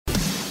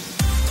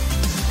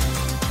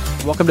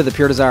Welcome to the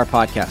Pure Desire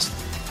Podcast,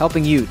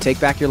 helping you take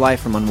back your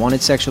life from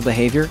unwanted sexual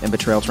behavior and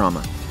betrayal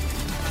trauma.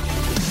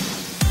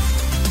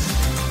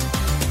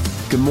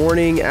 Good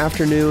morning,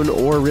 afternoon,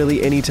 or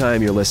really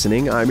anytime you're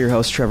listening. I'm your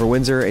host, Trevor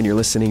Windsor, and you're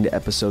listening to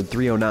episode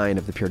 309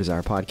 of the Pure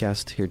Desire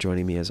Podcast. Here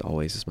joining me, as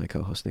always, is my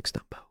co-host, Nick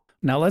Stumpo.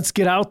 Now let's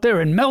get out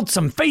there and melt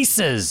some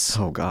faces.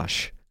 Oh,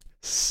 gosh.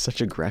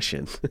 Such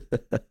aggression.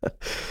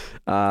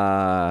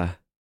 I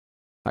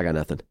got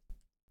nothing.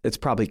 It's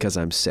probably because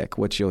I'm sick,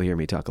 which you'll hear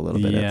me talk a little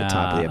bit at the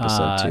top of the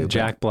episode, too.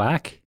 Jack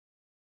Black?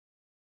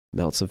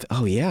 Melt some...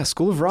 Oh, yeah.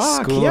 School of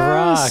Rock. School of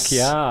Rock,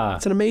 yeah.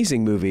 It's an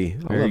amazing movie.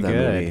 I love that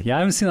movie. Yeah, I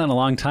haven't seen that in a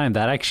long time.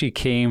 That actually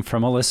came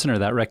from a listener,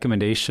 that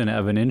recommendation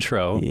of an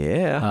intro.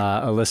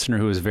 Yeah. A listener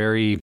who was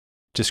very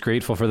just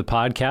grateful for the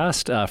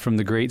podcast from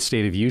the great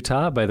state of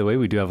Utah. By the way,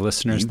 we do have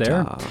listeners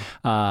there.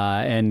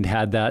 And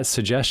had that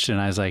suggestion.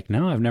 I was like,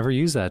 no, I've never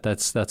used that.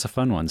 That's a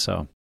fun one,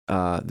 so...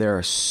 There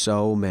are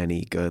so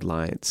many good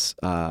lines.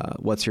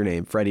 What's your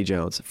name? Freddie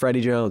Jones.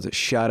 Freddie Jones,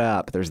 shut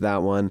up. There's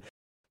that one.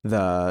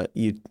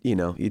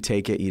 You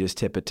take it, you just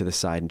tip it to the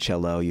side and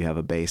cello, you have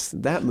a bass.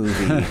 That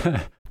movie,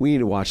 we need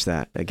to watch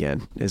that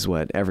again, is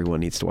what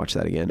everyone needs to watch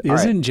that again.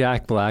 Isn't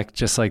Jack Black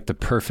just like the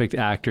perfect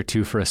actor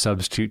too for a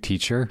substitute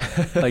teacher?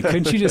 Like,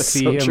 couldn't you just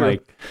see him true.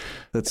 Like,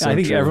 That's so I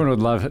think true. everyone would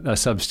love a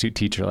substitute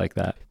teacher like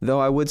that. Though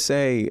I would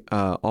say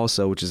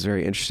also, which is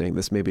very interesting,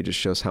 this maybe just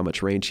shows how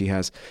much range he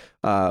has.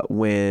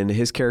 When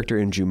his character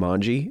in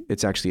Jumanji,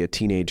 it's actually a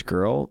teenage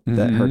girl,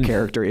 that her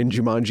character in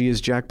Jumanji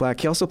is Jack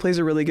Black. He also plays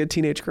a really good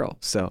teenage girl.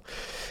 So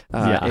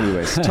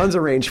anyways, tons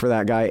of range for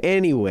that guy.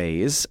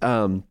 Anyways,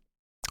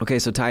 okay,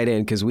 so tied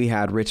in, because we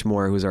had Rich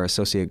Moore, who's our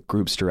associate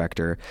groups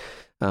director,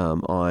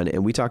 on,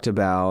 and we talked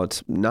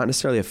about not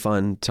necessarily a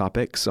fun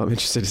topic, so I'm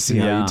interested to see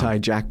how you tie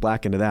Jack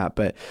Black into that,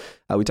 but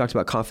we talked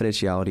about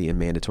confidentiality and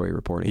mandatory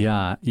reporting.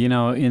 Yeah,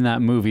 in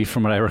that movie,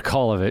 from what I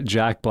recall of it,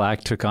 Jack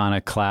Black took on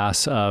a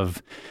class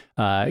of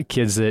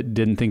kids that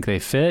didn't think they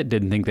fit,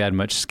 didn't think they had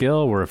much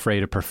skill, were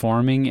afraid of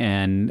performing,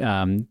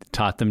 and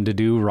taught them to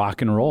do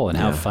rock and roll and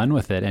have fun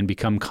with it and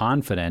become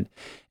confident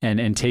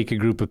and take a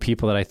group of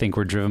people that I think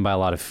were driven by a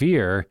lot of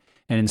fear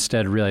and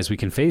instead realize we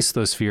can face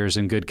those fears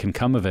and good can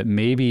come of it,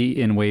 maybe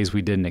in ways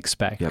we didn't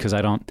expect. Because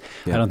I don't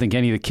think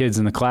any of the kids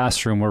in the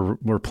classroom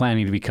were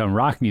planning to become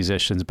rock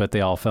musicians, but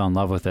they all fell in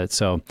love with it.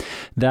 So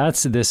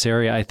that's this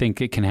area. I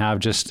think it can have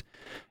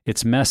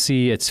it's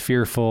messy, it's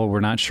fearful, we're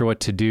not sure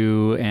what to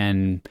do,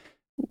 and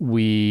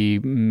we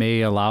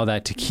may allow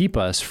that to keep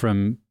us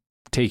from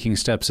taking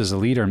steps as a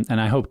leader.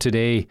 And I hope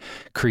today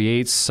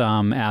creates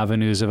some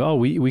avenues of,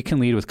 we can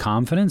lead with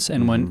confidence.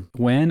 And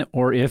when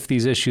or if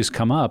these issues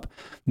come up,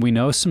 we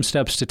know some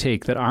steps to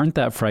take that aren't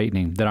that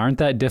frightening, that aren't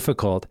that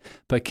difficult,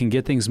 but can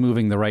get things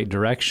moving the right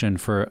direction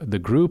for the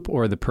group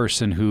or the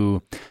person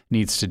who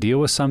needs to deal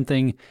with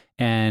something.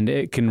 And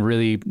it can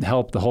really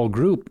help the whole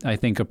group, I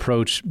think,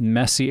 approach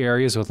messy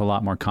areas with a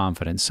lot more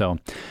confidence. So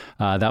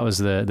that was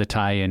the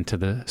tie-in to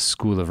the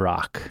School of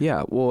Rock.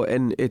 Yeah, well,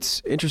 and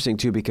it's interesting,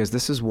 too, because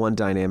this is one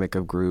dynamic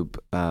of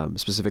group,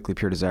 specifically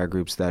Pure Desire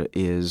groups, that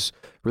is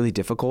really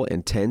difficult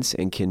and tense,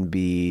 and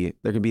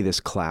there can be this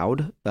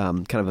cloud,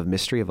 kind of a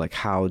mystery of like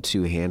how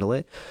to handle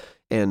it.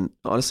 And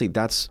honestly,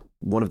 that's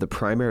one of the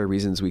primary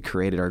reasons we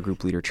created our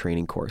group leader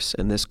training course.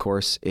 And this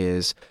course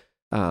is,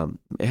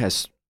 it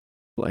has...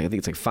 I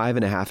think it's like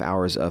 5.5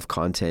 hours of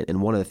content.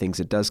 And one of the things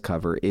it does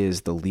cover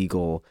is the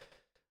legal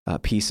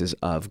pieces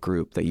of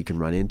group that you can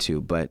run into.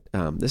 But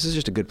this is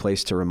just a good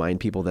place to remind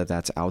people that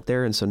that's out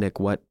there. And so, Nick,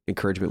 what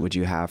encouragement would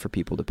you have for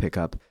people to pick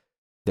up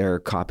their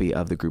copy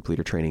of the group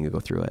leader training and go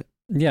through it?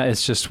 Yeah,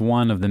 it's just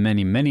one of the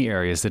many, many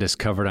areas that is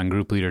covered on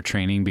group leader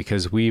training,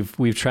 because we've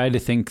tried to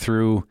think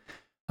through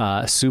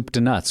soup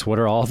to nuts. What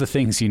are all the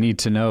things you need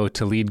to know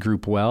to lead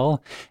group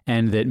well,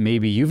 and that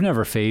maybe you've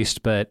never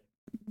faced, but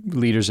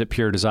leaders at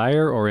Pure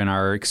Desire or in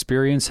our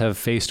experience have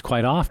faced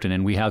quite often.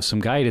 And we have some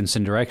guidance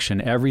and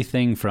direction,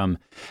 everything from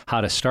how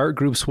to start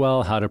groups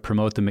well, how to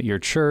promote them at your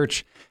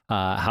church,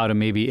 how to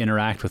maybe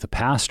interact with a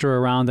pastor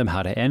around them,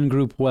 how to end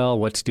group well,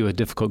 what to do with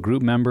difficult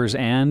group members,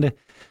 and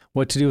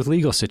what to do with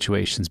legal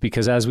situations.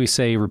 Because as we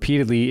say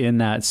repeatedly in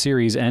that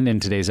series and in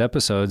today's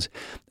episodes,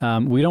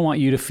 we don't want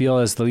you to feel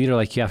as the leader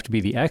like you have to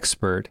be the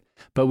expert,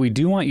 but we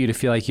do want you to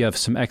feel like you have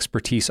some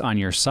expertise on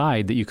your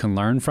side that you can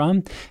learn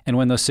from. And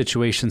when those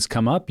situations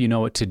come up, you know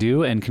what to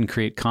do and can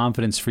create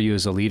confidence for you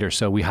as a leader.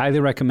 So we highly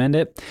recommend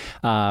it.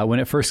 When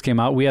it first came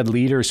out, we had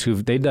leaders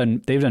they've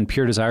done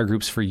Pure Desire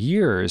groups for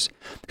years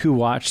who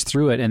watched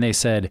through it, and they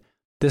said,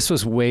 this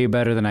was way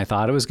better than I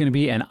thought it was going to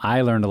be, and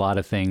I learned a lot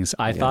of things.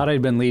 I thought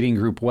I'd been leading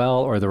group well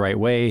or the right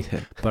way,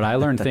 but I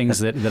learned things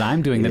that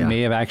I'm doing that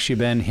may have actually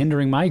been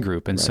hindering my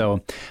group. And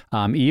so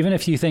even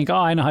if you think,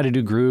 I know how to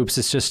do groups,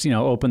 it's just,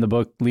 open the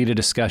book, lead a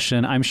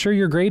discussion, I'm sure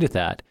you're great at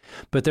that.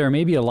 But there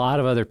may be a lot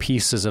of other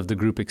pieces of the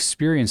group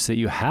experience that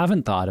you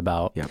haven't thought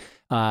about.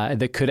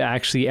 That could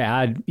actually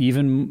add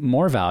even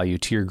more value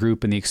to your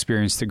group and the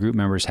experience the group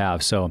members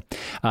have. So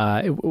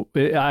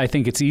I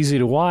think it's easy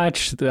to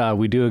watch.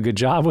 We do a good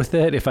job with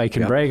it, if I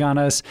can brag on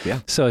us.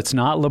 So it's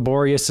not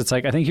laborious. It's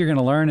like, I think you're going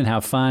to learn and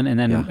have fun. And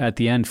then at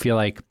the end, feel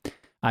like,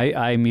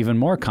 I'm even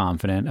more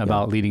confident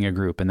about leading a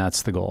group, and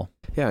that's the goal.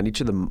 Yeah, and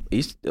each of them,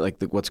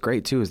 what's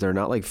great too is they're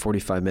not like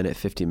 45-minute,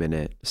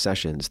 50-minute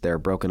sessions. They're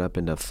broken up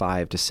into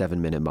 5 to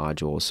 7 minute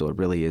modules, so it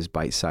really is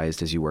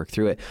bite-sized as you work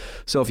through it.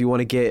 So if you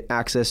want to get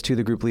access to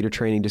the group leader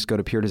training, just go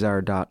to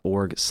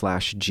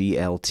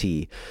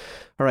puredesire.org/GLT.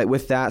 All right,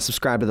 with that,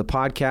 subscribe to the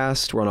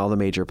podcast. We're on all the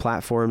major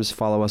platforms.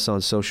 Follow us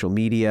on social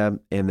media.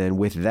 And then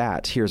with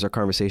that, here's our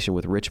conversation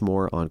with Rich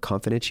Moore on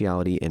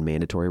confidentiality and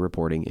mandatory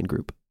reporting in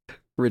group.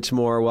 Rich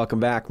Moore, welcome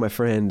back, my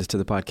friend, to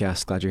the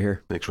podcast. Glad you're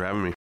here. Thanks for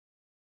having me.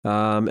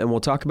 And we'll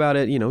talk about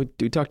it.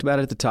 We talked about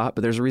it at the top,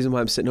 but there's a reason why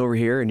I'm sitting over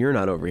here and you're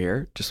not over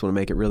here. Just want to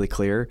make it really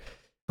clear.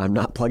 I'm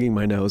not plugging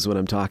my nose when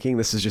I'm talking.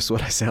 This is just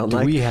what I sound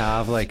like. Do we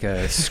have like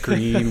a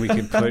screen we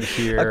could put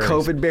here? A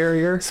COVID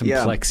barrier? Some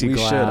plexiglass. We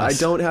should. I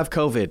don't have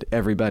COVID,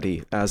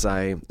 everybody, as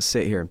I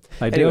sit here.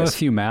 I do have a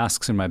few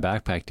masks in my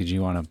backpack. Did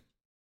you want to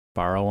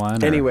borrow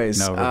one? Anyways,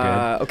 no, we're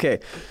good. Okay.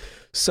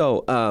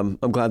 So I'm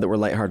glad that we're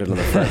lighthearted on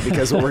the front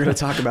because what we're going to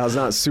talk about is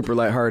not super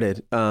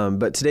lighthearted.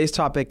 But today's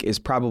topic is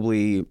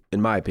probably,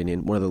 in my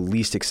opinion, one of the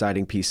least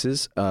exciting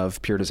pieces of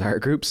Pure Desire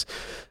groups.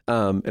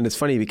 And it's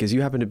funny because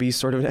you happen to be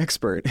sort of an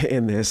expert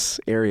in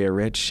this area,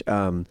 Rich,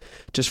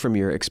 just from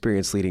your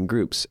experience leading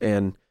groups.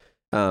 And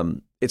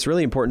it's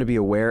really important to be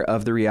aware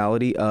of the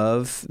reality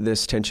of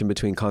this tension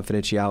between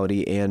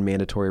confidentiality and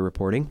mandatory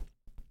reporting.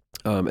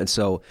 And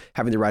so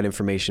having the right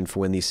information for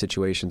when these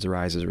situations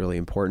arise is really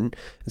important.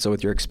 And so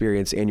with your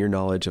experience and your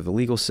knowledge of the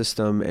legal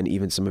system and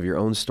even some of your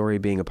own story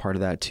being a part of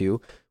that too,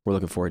 we're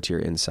looking forward to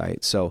your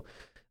insight. So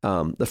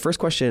the first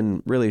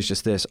question really is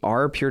just this: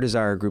 are Pure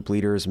Desire group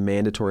leaders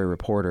mandatory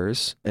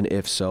reporters? And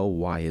if so,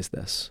 why is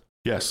this?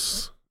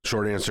 Yes.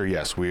 Short answer,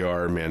 yes, we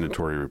are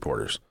mandatory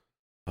reporters.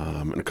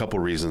 And a couple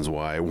reasons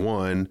why.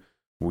 One,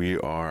 we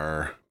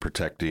are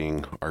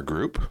protecting our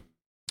group,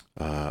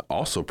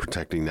 also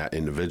protecting that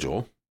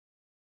individual,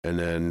 and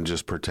then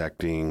just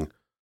protecting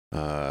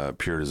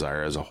Pure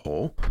Desire as a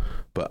whole.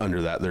 But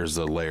under that, there's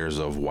the layers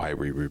of why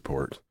we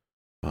report.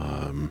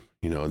 And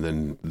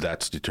then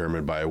that's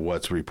determined by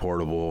what's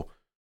reportable,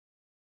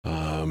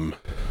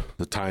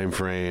 the time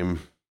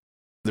frame.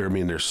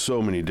 There's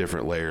so many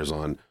different layers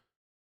on,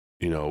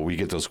 we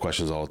get those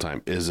questions all the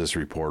time. Is this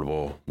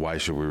reportable? Why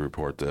should we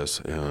report this?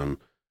 And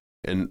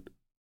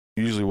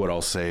usually what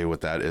I'll say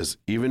with that is,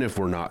 even if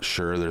we're not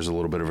sure, there's a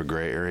little bit of a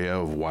gray area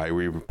of why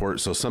we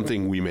report. So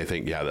something we may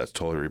think, yeah, that's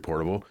totally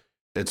reportable.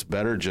 It's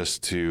better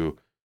just to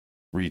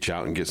reach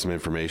out and get some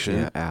information.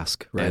 Yeah,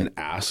 ask. Right. And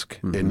ask.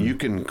 Mm-hmm. And you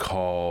can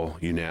call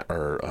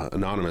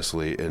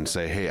anonymously and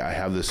say, hey, I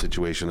have this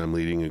situation. I'm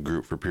leading a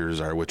group for Pure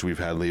Desire, which we've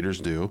had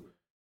leaders do.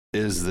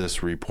 Is this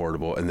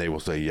reportable? And they will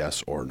say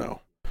yes or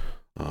no.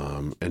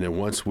 And then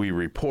once we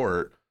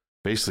report,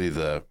 basically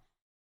the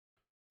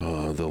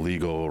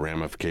legal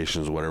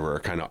ramifications, whatever, are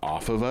kind of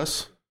off of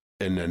us.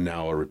 And then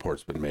now a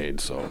report's been made.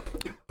 So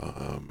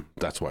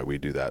that's why we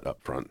do that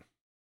up front.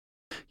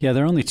 Yeah,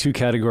 there are only two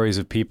categories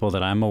of people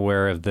that I'm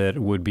aware of that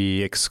would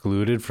be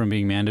excluded from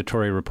being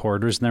mandatory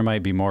reporters. And there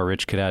might be more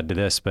Rich could add to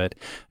this. But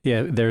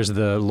yeah, there's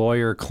the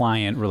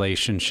lawyer-client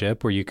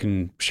relationship where you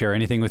can share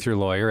anything with your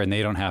lawyer and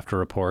they don't have to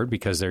report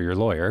because they're your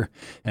lawyer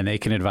and they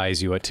can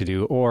advise you what to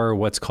do. Or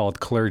what's called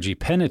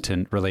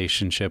clergy-penitent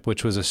relationship,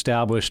 which was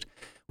established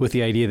with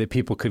the idea that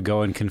people could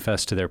go and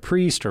confess to their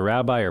priest or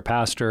rabbi or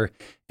pastor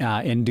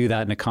and do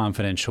that in a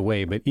confidential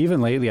way. But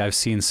even lately, I've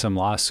seen some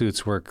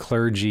lawsuits where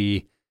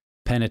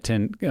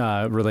clergy-penitent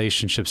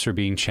relationships are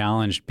being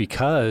challenged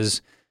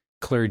because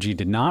clergy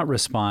did not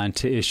respond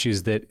to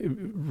issues that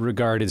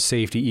regarded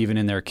safety even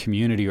in their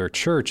community or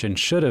church and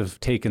should have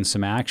taken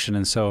some action.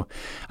 And so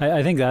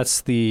I think that's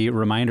the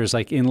reminders,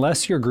 like,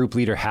 unless your group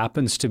leader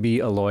happens to be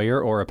a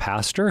lawyer or a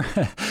pastor,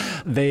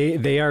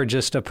 they are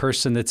just a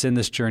person that's in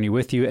this journey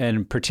with you,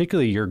 and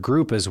particularly your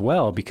group as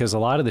well, because a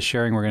lot of the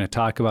sharing we're going to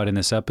talk about in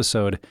this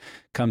episode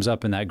comes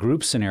up in that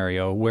group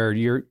scenario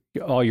where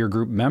all your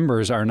group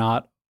members are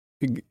not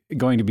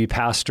going to be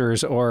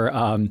pastors or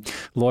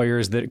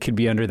lawyers that could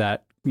be under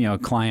that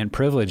client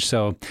privilege.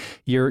 So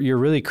you're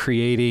really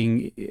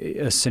creating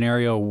a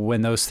scenario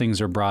when those things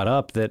are brought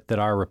up that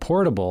are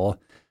reportable,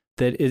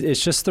 that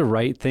it's just the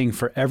right thing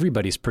for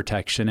everybody's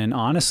protection. And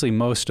honestly,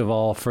 most of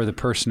all for the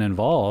person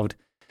involved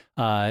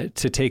to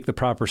take the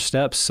proper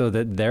steps so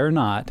that they're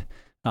not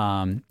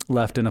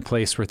left in a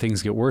place where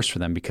things get worse for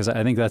them. Because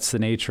I think that's the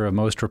nature of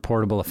most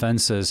reportable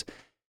offenses.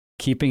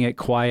 Keeping it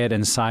quiet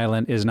and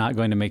silent is not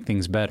going to make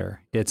things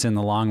better. It's in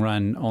the long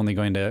run only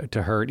going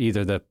to hurt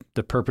either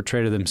the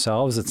perpetrator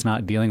themselves that's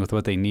not dealing with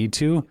what they need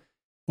to,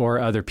 or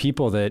other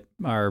people that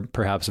are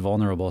perhaps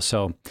vulnerable.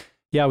 So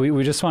yeah,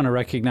 we just want to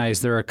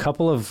recognize there are a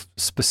couple of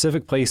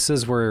specific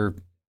places where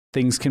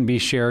things can be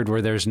shared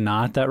where there's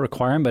not that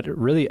requirement, but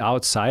really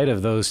outside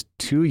of those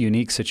two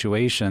unique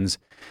situations,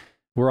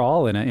 we're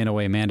all in a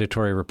way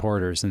mandatory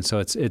reporters. And so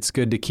it's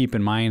good to keep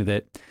in mind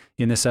that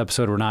in this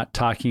episode, we're not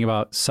talking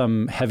about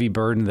some heavy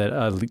burden that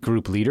a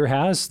group leader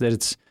has, that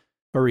it's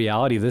a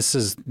reality. This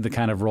is the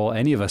kind of role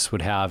any of us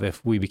would have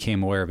if we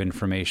became aware of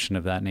information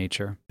of that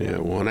nature. Yeah,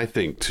 well, and I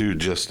think too,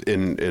 just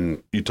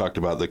in you talked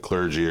about the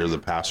clergy or the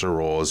pastor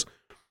roles,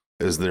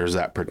 is there's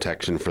that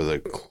protection for the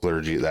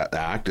clergy. That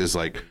act is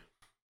like,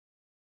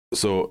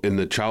 so in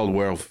the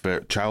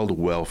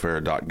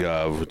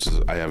childwelfare.gov, which is,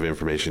 I have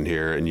information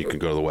here, and you can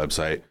go to the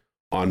website.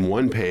 On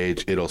one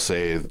page, it'll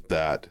say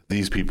that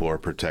these people are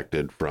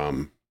protected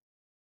from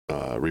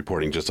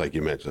reporting, just like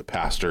you mentioned, a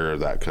pastor,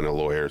 that kind of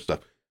lawyer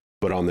stuff.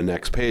 But on the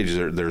next page,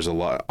 there's a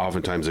lot,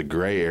 oftentimes a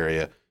gray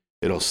area.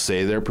 It'll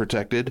say they're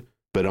protected,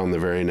 but on the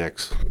very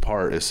next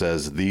part, it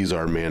says these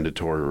are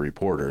mandatory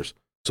reporters.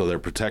 So they're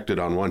protected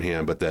on one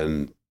hand, but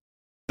then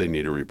they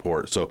need to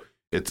report. So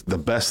it's the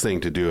best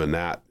thing to do in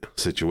that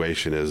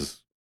situation is,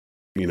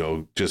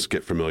 just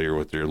get familiar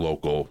with your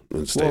local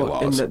and state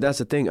laws. And that's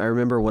the thing. I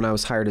remember when I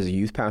was hired as a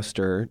youth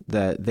pastor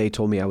that they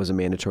told me I was a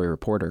mandatory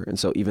reporter. And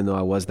so even though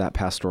I was that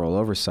pastoral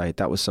oversight,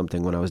 that was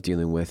something when I was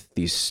dealing with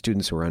these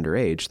students who were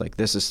underage, like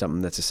this is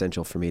something that's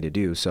essential for me to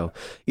do. So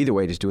either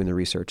way, just doing the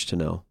research to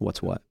know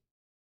what's what.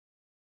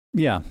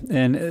 Yeah.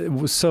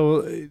 And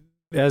so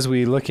as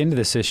we look into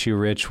this issue,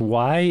 Rich,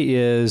 why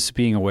is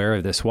being aware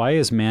of this? Why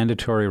is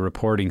mandatory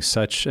reporting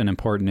such an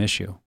important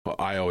issue? Well,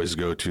 I always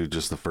go to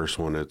just the first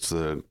one. It's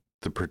the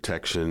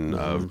protection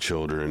of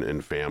children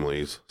and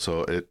families.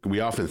 So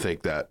we often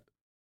think that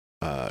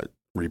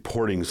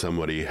reporting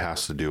somebody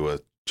has to do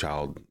with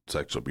child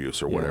sexual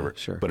abuse or whatever.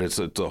 Sure. But it's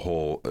a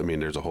whole,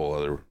 there's a whole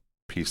other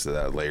piece to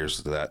that,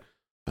 layers to that.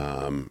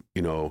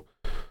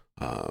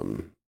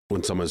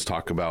 When someone's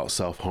talk about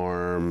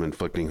self-harm,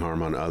 inflicting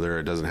harm on other,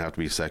 it doesn't have to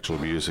be sexual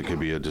abuse. It could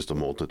be just a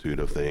multitude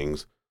of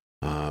things.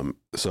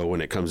 So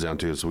when it comes down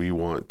to it, we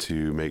want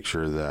to make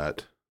sure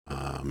that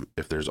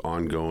if there's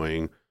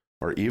ongoing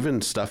or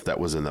even stuff that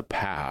was in the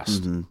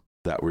past,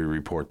 that we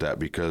report that,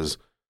 because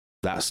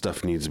that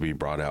stuff needs to be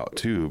brought out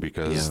too,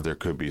 because there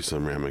could be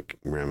some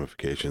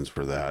ramifications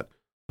for that.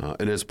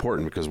 And it's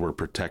important because we're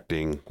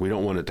protecting, we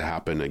don't want it to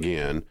happen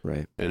again.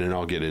 Right. And then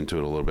I'll get into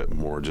it a little bit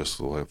more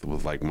just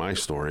with like my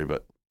story,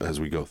 but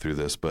as we go through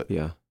this, but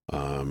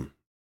I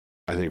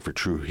think for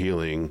true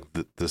healing,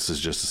 this is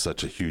just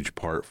such a huge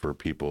part for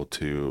people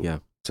to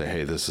say,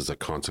 hey, this is a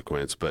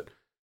consequence. But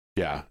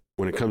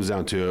when it comes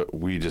down to it,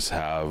 we just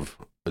have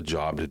a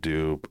job to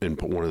do, and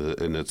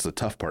it's the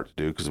tough part to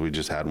do, because we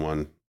just had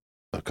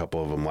a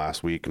couple of them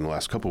last week and the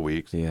last couple of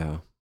weeks. Yeah.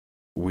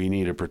 We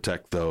need to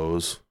protect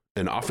those.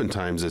 And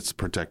oftentimes it's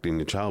protecting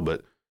the child,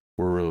 but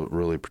we're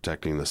really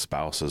protecting the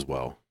spouse as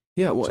well.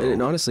 Yeah. Well,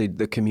 and honestly,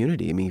 the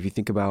community, if you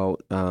think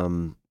about,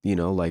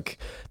 like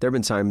there have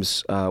been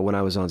times when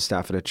I was on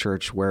staff at a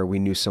church where we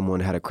knew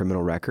someone had a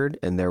criminal record,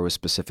 and there was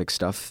specific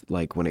stuff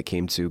like when it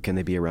came to, can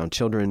they be around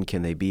children?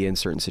 Can they be in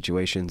certain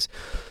situations?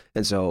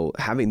 And so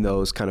having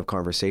those kind of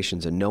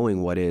conversations and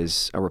knowing what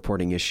is a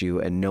reporting issue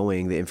and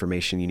knowing the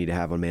information you need to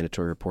have on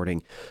mandatory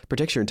reporting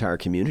protects your entire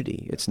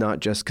community. It's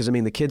not just because,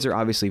 the kids are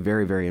obviously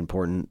very, very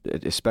important,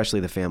 especially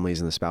the families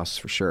and the spouses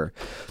for sure.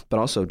 But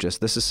also just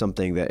this is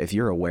something that if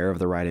you're aware of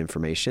the right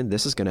information,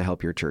 this is going to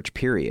help your church,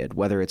 period.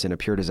 Whether it's in a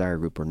Pure Desire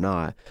group or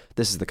not,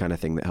 this is the kind of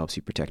thing that helps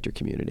you protect your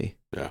community.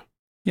 Yeah.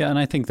 Yeah, and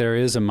I think there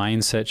is a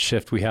mindset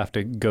shift we have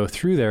to go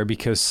through there,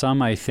 because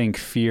some, I think,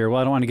 fear,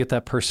 well, I don't want to get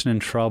that person in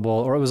trouble,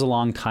 or it was a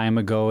long time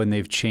ago and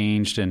they've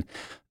changed. And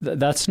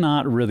that's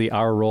not really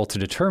our role to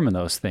determine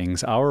those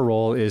things. Our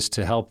role is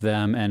to help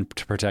them and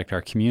to protect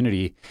our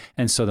community.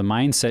 And so the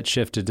mindset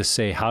shifted to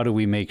say, how do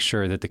we make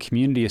sure that the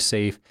community is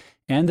safe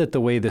and that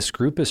the way this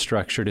group is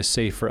structured is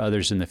safe for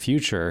others in the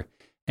future?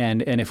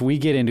 And if we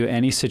get into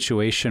any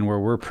situation where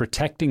we're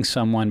protecting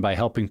someone by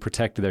helping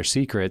protect their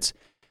secrets,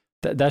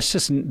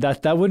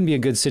 that wouldn't be a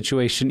good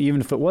situation, even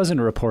if it wasn't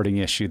a reporting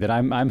issue, that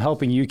I'm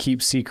helping you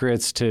keep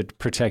secrets to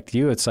protect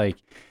you. It's like,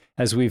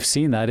 as we've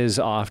seen, that is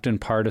often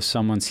part of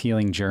someone's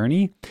healing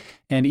journey.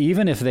 And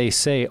even if they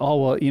say, oh,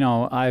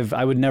 well,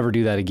 I would never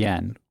do that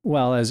again.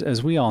 Well,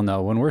 as we all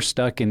know, when we're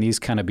stuck in these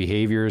kind of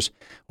behaviors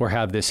or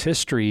have this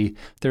history,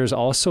 there's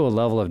also a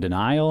level of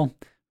denial,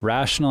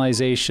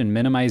 rationalization,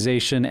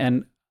 minimization,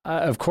 and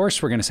of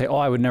course, we're going to say, oh,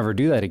 I would never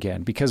do that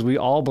again, because we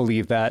all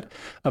believe that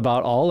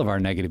about all of our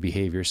negative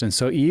behaviors. And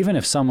so even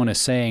if someone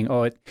is saying,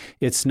 oh,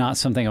 it's not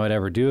something I would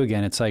ever do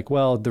again, it's like,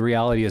 well, the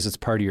reality is it's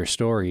part of your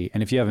story.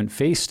 And if you haven't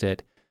faced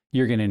it,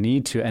 you're going to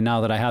need to. And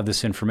now that I have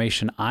this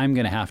information, I'm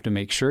going to have to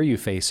make sure you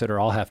face it, or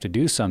I'll have to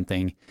do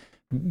something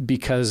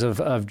because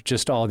of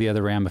just all the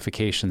other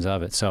ramifications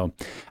of it. So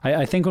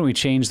I think when we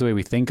change the way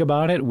we think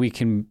about it, we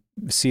can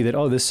see that,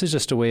 oh, this is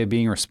just a way of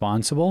being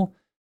responsible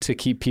to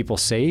keep people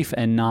safe,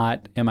 and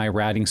not, am I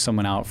ratting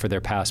someone out for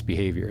their past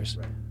behaviors?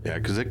 Yeah,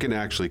 because it can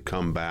actually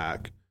come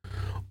back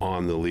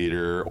on the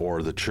leader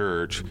or the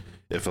church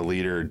if a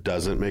leader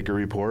doesn't make a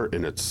report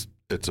and it's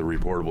a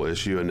reportable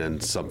issue, and then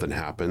something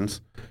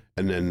happens,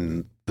 and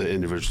then the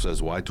individual says,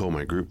 well, I told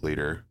my group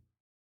leader,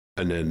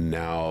 and then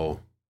now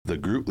the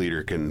group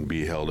leader can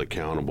be held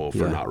accountable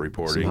for not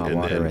reporting,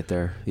 and then right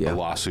there. A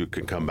lawsuit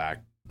can come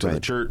back to the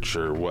church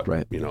or what,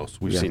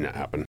 we've seen that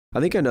happen. I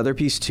think another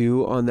piece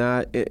too on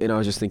that, and I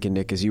was just thinking,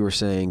 Nick, as you were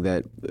saying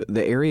that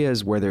the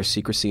areas where there's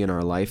secrecy in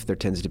our life, there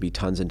tends to be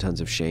tons and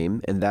tons of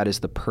shame, and that is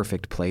the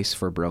perfect place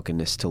for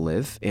brokenness to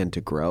live and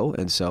to grow.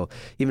 And so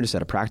even just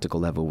at a practical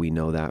level, we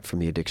know that from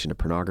the addiction to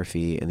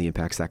pornography and the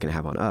impacts that can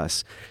have on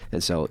us.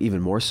 And so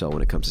even more so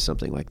when it comes to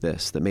something like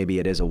this, that maybe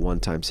it is a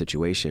one-time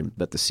situation,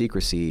 but the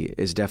secrecy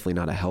is definitely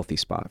not a healthy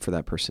spot for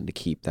that person to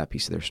keep that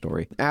piece of their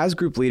story. As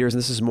group leaders, and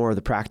this is more of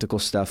the practical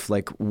stuff,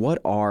 like what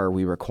are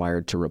we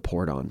required to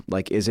report on?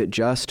 Like, is it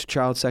just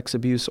child sex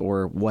abuse,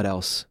 or what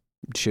else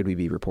should we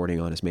be reporting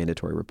on as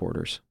mandatory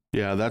reporters?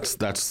 Yeah,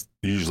 that's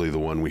usually the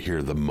one we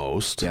hear the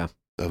most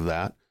of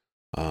that.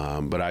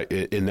 But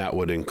that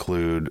would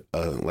include,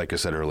 like I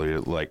said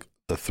earlier, like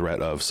the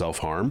threat of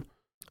self-harm.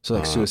 So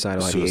like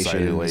suicidal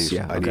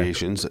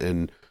ideations. Okay.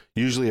 And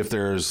usually if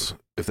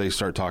they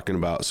start talking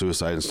about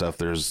suicide and stuff,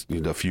 there's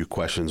a few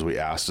questions we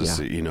ask to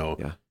see,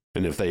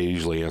 and if they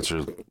usually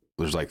answer,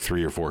 there's like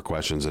 3 or 4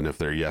 questions. And if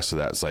they're yes to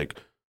that, it's like,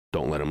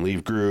 don't let them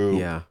leave group.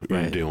 Yeah,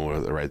 right. You're dealing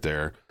with it right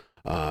there.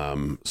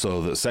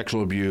 So the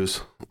sexual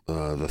abuse,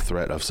 the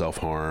threat of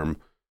self-harm,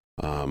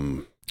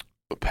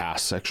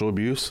 past sexual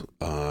abuse,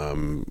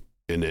 and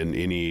then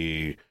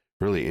any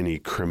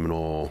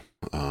criminal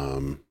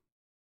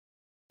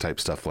type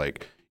stuff,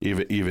 like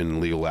even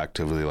legal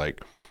activity,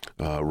 like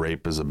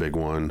rape is a big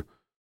one.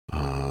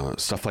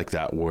 Stuff like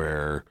that,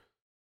 where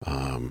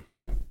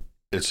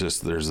it's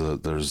just there's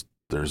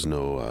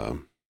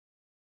no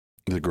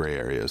the gray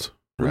areas.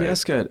 Right. Let me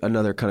ask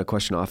another kind of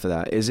question off of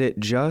that. Is it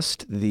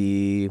just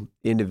the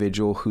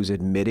individual who's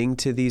admitting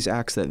to these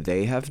acts that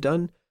they have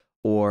done?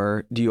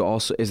 Or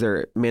is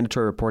there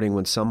mandatory reporting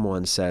when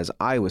someone says,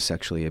 I was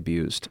sexually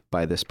abused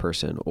by this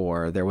person,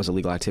 or there was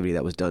illegal activity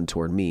that was done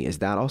toward me? Is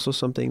that also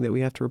something that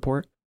we have to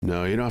report?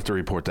 No, you don't have to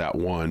report that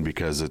one,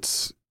 because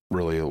it's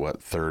really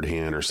third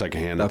hand or second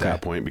hand at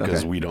that point,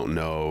 because we don't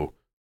know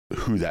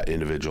who that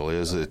individual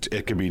is.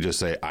 It could be just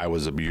say, I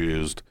was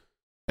abused,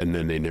 and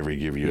then they never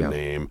give you a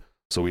name.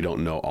 So we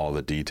don't know all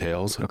the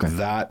details. Okay.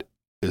 That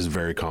is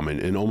very common.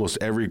 In almost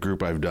every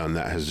group I've done,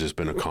 that has just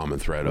been a common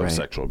thread of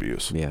sexual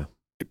abuse. Yeah.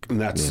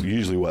 And that's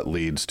usually what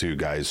leads to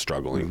guys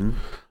struggling.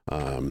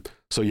 Mm-hmm.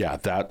 So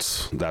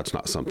that's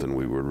not something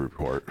we would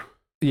report.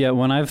 Yeah,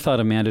 when I've thought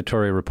of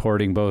mandatory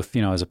reporting, both,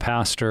 as a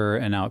pastor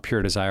and now at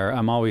Pure Desire,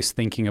 I'm always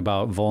thinking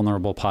about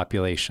vulnerable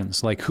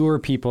populations. Like, who are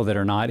people that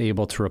are not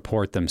able to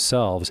report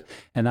themselves?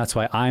 And that's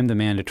why I'm the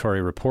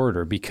mandatory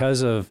reporter,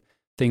 because of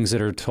things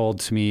that are told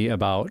to me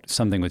about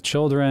something with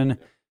children,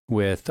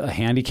 with a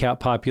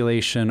handicapped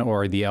population,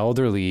 or the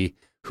elderly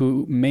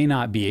who may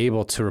not be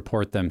able to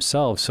report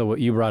themselves. So what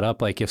you brought up,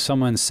 like if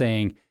someone's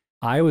saying,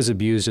 I was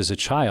abused as a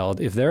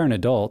child, if they're an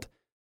adult,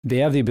 they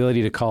have the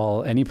ability to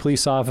call any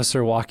police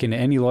officer, walk into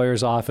any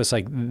lawyer's office.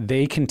 Like,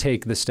 they can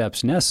take the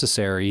steps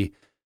necessary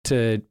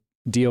to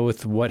deal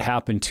with what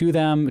happened to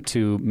them,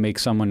 to make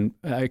someone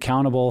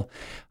accountable.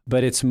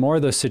 But it's more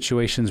those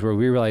situations where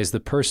we realize the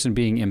person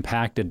being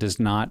impacted does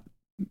not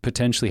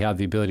potentially have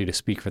the ability to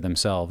speak for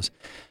themselves.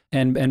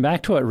 And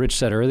back to what Rich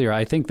said earlier,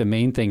 I think the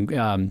main thing,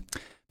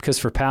 because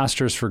for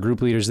pastors, for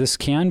group leaders, this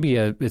can be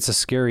it's a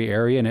scary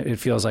area, and it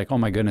feels like, oh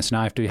my goodness, now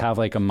I have to have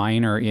like a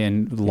minor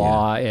in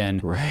law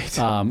and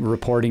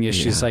reporting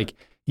issues. Like,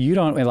 you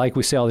don't, like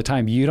we say all the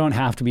time, you don't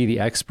have to be the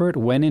expert.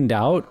 When in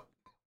doubt,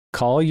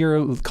 call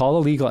a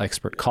legal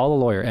expert, call a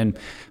lawyer. And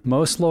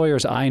most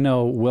lawyers I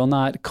know will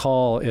not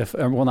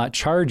will not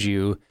charge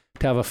you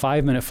to have a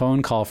 5-minute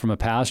phone call from a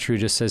pastor who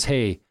just says,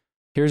 hey,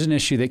 here's an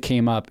issue that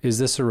came up. Is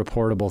this a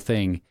reportable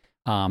thing?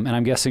 And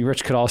I'm guessing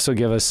Rich could also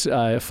give us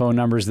phone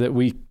numbers that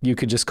you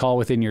could just call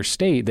within your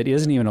state that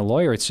isn't even a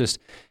lawyer. It's just,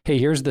 hey,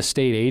 here's the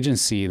state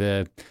agency,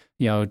 the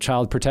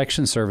Child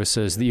Protection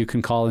Services, that you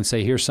can call and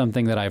say, here's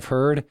something that I've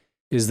heard.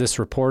 Is this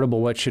reportable?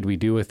 What should we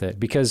do with it?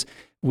 Because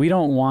we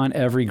don't want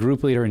every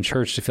group leader in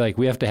church to feel like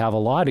we have to have a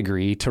law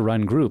degree to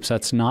run groups.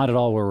 That's not at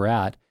all where we're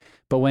at.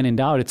 But when in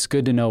doubt, it's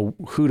good to know,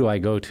 who do I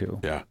go to?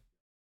 Yeah.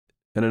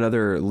 And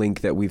another link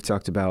that we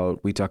talk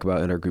about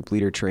in our group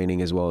leader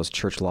training, as well as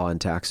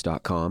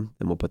churchlawandtax.com.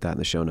 And we'll put that in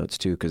the show notes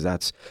too, because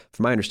that's,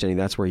 from my understanding,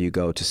 that's where you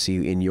go to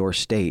see in your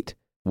state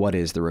what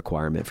is the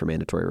requirement for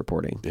mandatory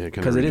reporting.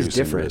 Because it is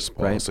different,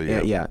 right?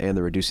 And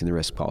the reducing the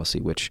risk policy,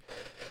 which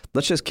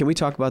can we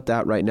talk about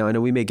that right now? I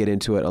know we may get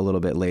into it a little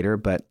bit later,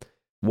 but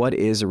what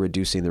is a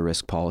reducing the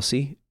risk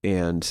policy,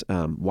 and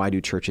why do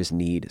churches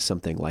need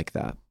something like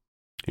that?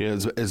 Yeah,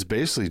 it's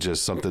basically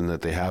just something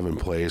that they have in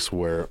place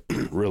where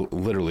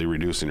literally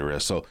reducing the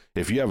risk. So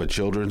if you have a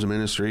children's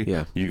ministry,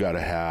 you got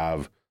to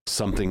have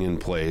something in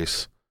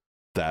place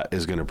that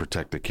is going to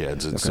protect the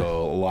kids. And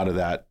so a lot of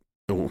that,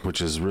 which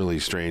is really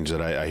strange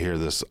that I hear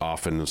this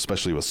often,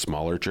 especially with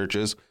smaller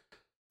churches,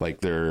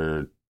 like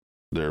they're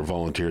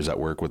volunteers that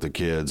work with the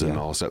kids and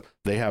all that stuff.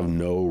 They have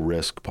no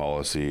risk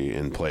policy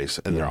in place,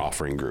 and they're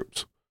offering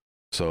groups.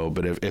 So,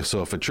 but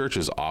if a church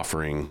is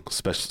offering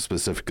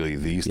specifically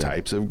these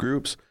types of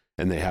groups,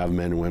 and they have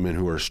men and women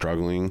who are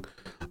struggling,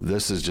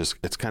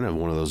 it's kind of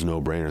one of those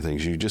no-brainer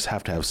things. You just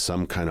have to have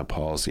some kind of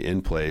policy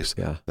in place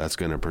that's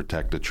going to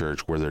protect the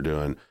church, where they're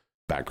doing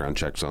background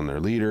checks on their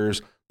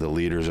leaders. The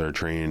leaders are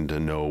trained to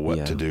know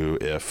what to do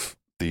if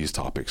these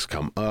topics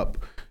come up,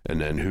 and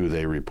then who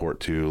they report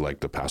to, like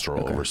the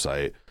pastoral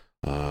oversight.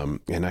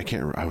 And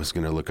I was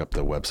going to look up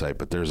the website,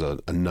 but there's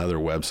another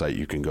website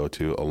you can go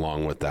to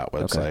along with that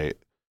website.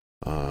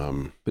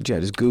 But yeah,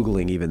 just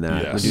Googling even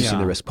that, reducing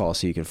the risk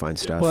policy, you can find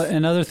stuff. Well,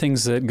 and other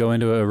things that go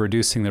into a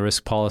reducing the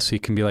risk policy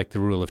can be like the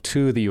rule of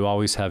 2, that you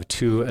always have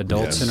 2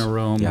 adults in a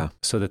room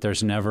so that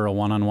there's never a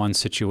one-on-one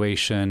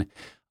situation,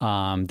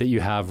 that you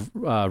have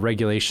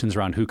regulations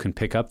around who can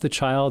pick up the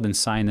child and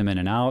sign them in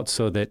and out,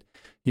 so that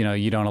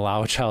you don't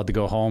allow a child to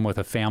go home with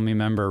a family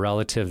member or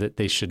relative that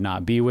they should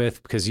not be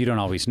with, because you don't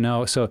always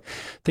know. So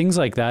things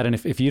like that. And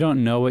if you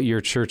don't know what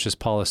your church's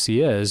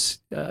policy is,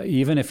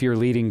 even if you're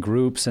leading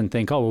groups and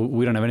think, oh, well,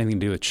 we don't have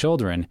anything to do with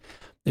children,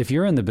 if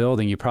you're in the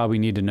building, you probably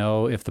need to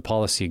know if the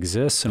policy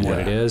exists and what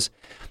it is.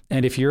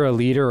 And if you're a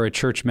leader or a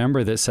church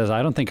member that says,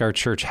 I don't think our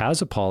church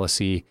has a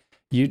policy,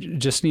 you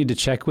just need to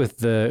check with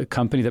the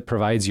company that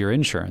provides your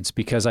insurance,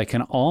 because I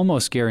can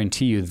almost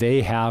guarantee you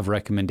they have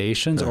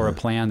recommendations or a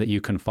plan that you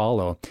can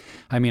follow.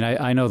 I mean,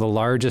 I know the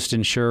largest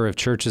insurer of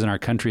churches in our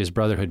country is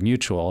Brotherhood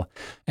Mutual.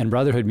 And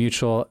Brotherhood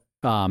Mutual,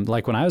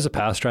 like when I was a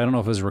pastor, I don't know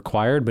if it was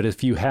required, but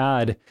if you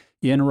had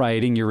in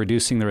writing you're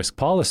reducing the risk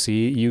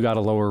policy, you got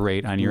a lower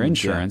rate on your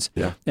insurance.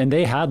 And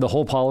they had the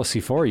whole policy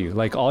for you.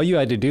 Like all you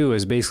had to do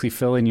is basically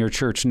fill in your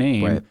church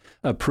name,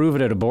 approve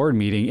it at a board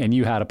meeting, and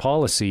you had a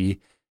policy.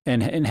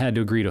 And had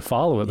to agree to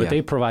follow it, but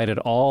they provided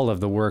all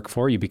of the work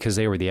for you because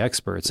they were the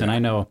experts. And I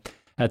know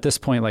at this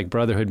point, like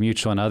Brotherhood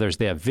Mutual and others,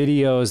 they have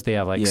videos, they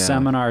have like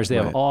seminars, they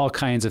have all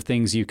kinds of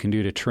things you can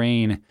do to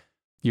train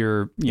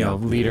your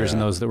leaders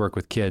and those that work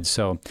with kids.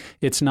 So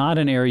it's not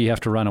an area you have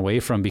to run away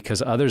from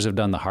because others have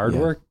done the hard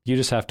work. You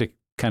just have to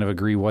kind of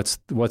agree what's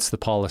the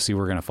policy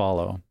we're going to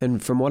follow.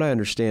 And from what I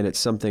understand, it's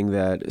something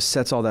that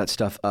sets all that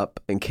stuff up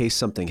in case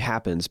something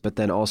happens, but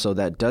then also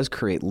that does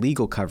create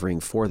legal covering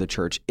for the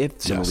church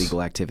if some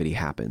illegal activity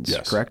happens,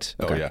 correct?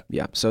 Okay.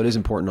 Yeah. So it is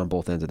important on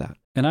both ends of that.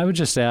 And I would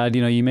just add,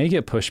 you may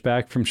get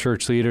pushback from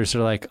church leaders that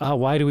are like, oh,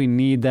 why do we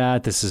need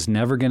that? This is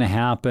never going to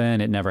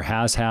happen. It never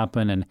has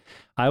happened. And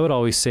I would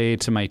always say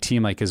to my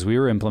team, like as we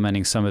were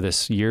implementing some of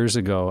this years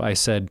ago, I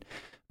said,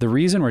 the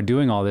reason we're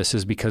doing all this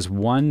is because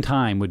one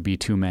time would be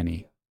too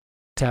many.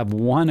 To have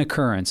one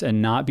occurrence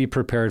and not be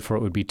prepared for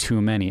it would be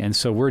too many. And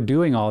so we're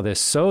doing all this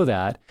so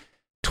that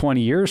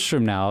 20 years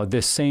from now,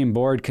 this same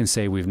board can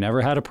say, we've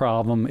never had a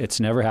problem. It's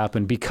never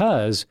happened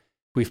because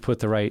we've put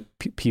the right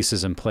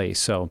pieces in place.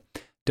 So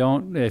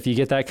if you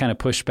get that kind of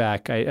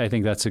pushback, I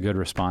think that's a good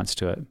response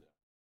to it.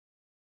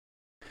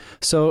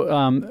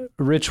 So,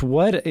 Rich,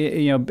 what,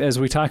 as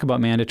we talk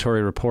about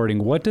mandatory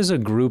reporting, what does a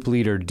group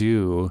leader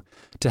do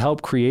to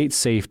help create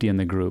safety in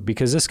the group?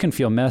 Because this can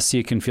feel messy.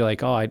 It can feel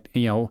like,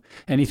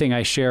 anything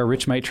I share,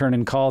 Rich might turn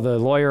and call the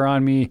lawyer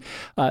on me.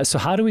 So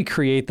how do we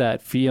create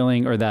that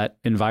feeling or that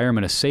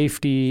environment of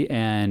safety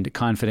and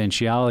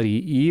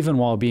confidentiality, even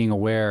while being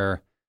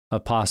aware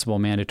of possible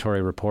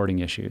mandatory reporting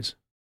issues?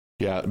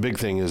 Yeah, the big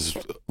thing is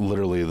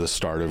literally the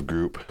start of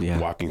group,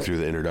 walking through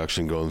the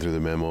introduction, going through the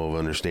memo of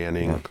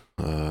understanding,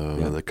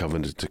 the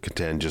covenant to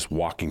contend, just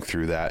walking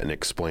through that and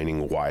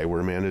explaining why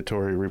we're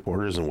mandatory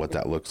reporters and what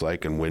that looks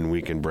like and when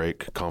we can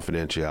break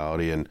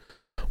confidentiality and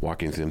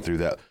walking them through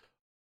that.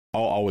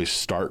 I'll always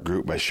start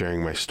group by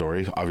sharing my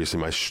story. Obviously,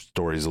 my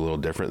story is a little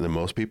different than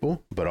most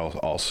people, but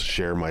I'll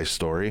share my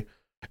story.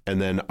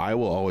 And then I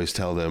will always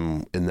tell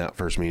them in that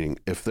first meeting,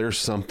 if there's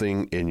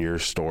something in your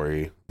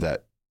story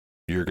that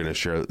you're going to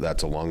share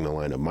that's along the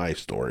line of my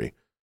story,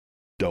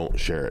 don't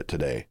share it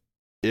today.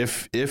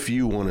 If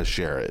you want to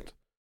share it,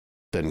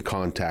 then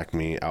contact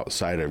me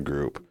outside of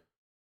group.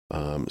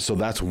 So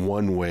that's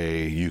one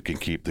way you can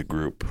keep the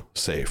group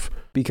safe.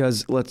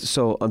 Because let's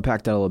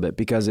unpack that a little bit.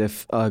 Because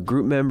if a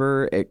group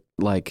member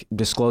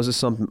discloses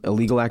some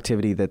illegal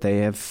activity that they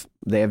have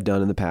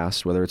done in the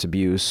past, whether it's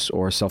abuse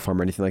or self-harm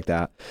or anything like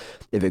that,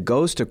 if it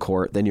goes to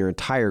court, then your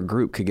entire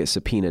group could get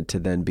subpoenaed to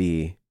then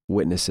be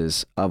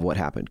witnesses of what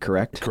happened.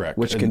 Correct.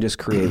 Which can just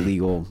create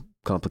legal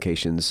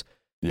complications.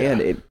 Yeah.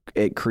 And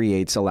it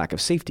creates a lack of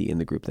safety in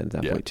the group then at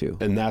that point too.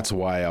 And that's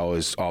why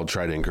I'll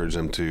try to encourage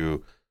them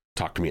to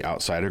talk to me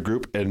outside of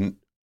group. And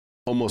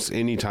almost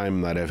any time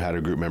that I've had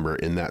a group member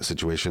in that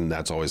situation,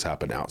 that's always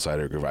happened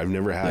outside of group. I've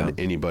never had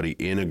anybody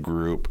in a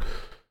group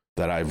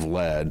that I've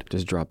led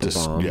just drop the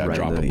bomb. Yeah,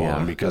 drop a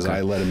bomb because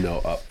I let them know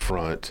up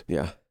front.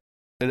 Yeah.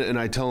 And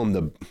I tell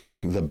them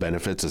the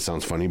benefits, it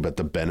sounds funny, but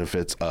the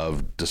benefits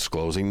of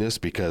disclosing this,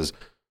 because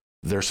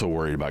they're so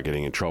worried about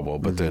getting in trouble,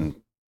 but then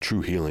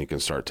true healing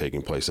can start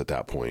taking place at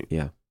that point.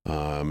 Yeah.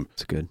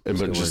 It's good.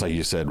 But just like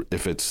you said,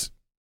 if it's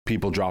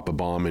people drop a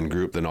bomb in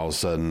group, then all of a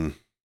sudden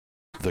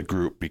the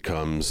group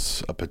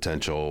becomes a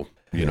potential,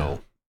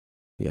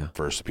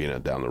 first subpoena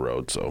down the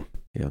road. So,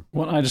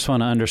 Well, I just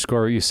want to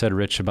underscore what you said,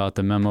 Rich, about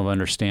the memo of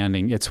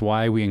understanding. It's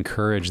why we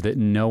encourage that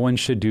no one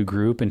should do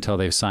group until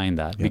they've signed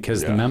that,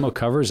 because the memo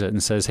covers it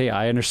and says, hey,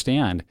 I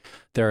understand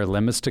there are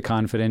limits to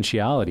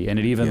confidentiality. And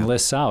it even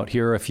lists out,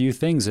 here are a few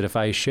things that if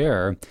I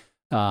share,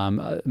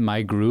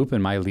 my group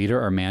and my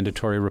leader are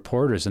mandatory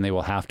reporters, and they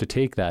will have to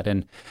take that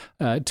and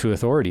to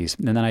authorities.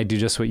 And then I do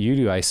just what you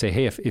do. I say,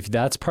 hey, if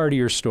that's part of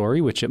your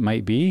story, which it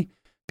might be,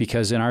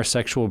 because in our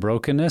sexual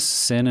brokenness,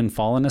 sin and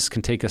fallenness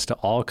can take us to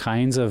all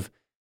kinds of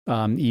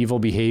evil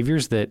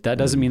behaviors. That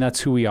doesn't mean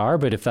that's who we are,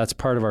 but if that's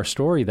part of our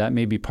story, that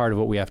may be part of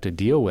what we have to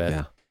deal with.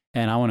 Yeah.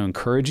 And I want to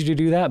encourage you to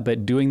do that,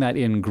 but doing that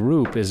in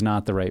group is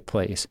not the right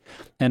place.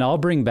 And I'll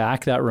bring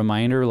back that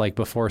reminder like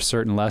before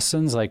certain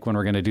lessons, like when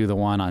we're going to do the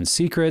one on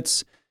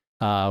secrets,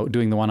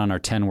 doing the one on our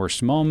 10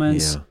 worst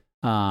moments,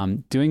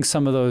 doing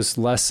some of those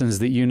lessons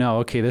that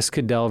okay, this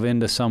could delve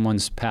into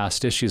someone's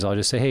past issues. I'll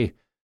just say, hey,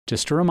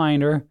 just a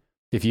reminder,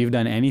 if you've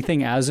done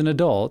anything as an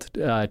adult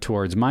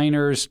towards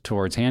minors,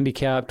 towards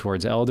handicapped,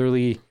 towards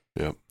elderly,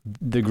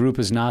 the group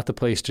is not the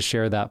place to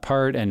share that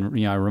part. And,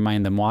 I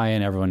remind them why,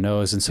 and everyone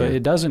knows. And so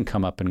it doesn't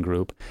come up in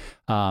group.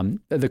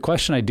 The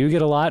question I do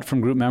get a lot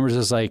from group members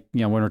is like,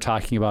 when we're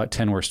talking about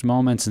 10 worst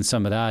moments and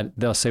some of that,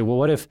 they'll say, well,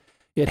 what if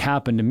it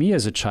happened to me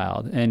as a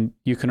child? And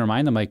you can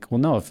remind them like, well,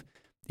 no,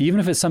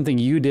 even if it's something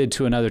you did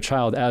to another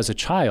child as a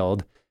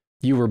child,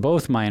 you were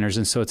both minors,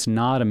 and so it's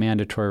not a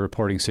mandatory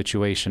reporting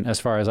situation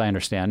as far as I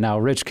understand. Now,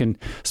 Rich can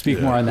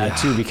speak more on that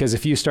too, because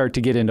if you start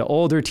to get into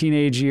older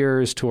teenage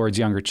years towards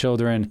younger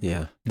children,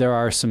 there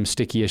are some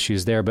sticky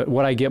issues there. But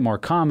what I get more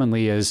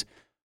commonly is,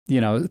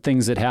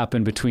 things that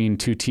happen between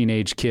two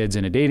teenage kids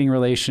in a dating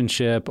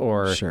relationship,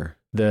 or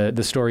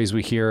the stories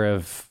we hear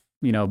of,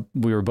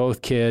 we were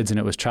both kids and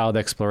it was child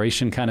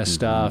exploration kind of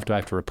stuff. Do I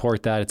have to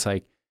report that? It's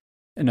like,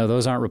 no,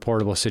 those aren't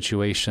reportable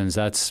situations.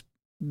 That's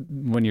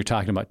when you're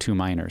talking about two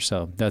minors.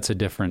 So that's a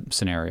different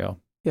scenario.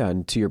 Yeah.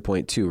 And to your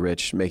point too,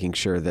 Rich, making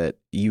sure that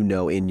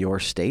in your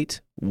state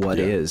what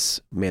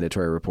is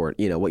mandatory report,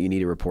 what you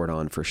need to report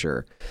on for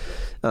sure.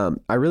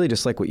 I really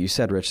just like what you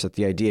said, Rich, that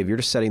the idea of you're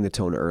just setting the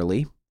tone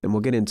early, and we'll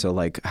get into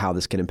like how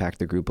this can impact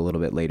the group a little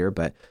bit later,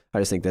 but I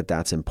just think that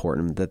that's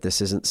important, that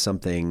this isn't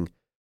something.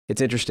 It's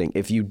interesting.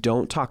 If you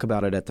don't talk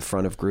about it at the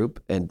front of group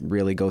and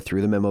really go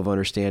through the memo of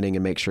understanding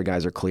and make sure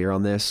guys are clear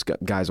on this,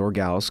 guys or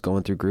gals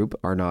going through group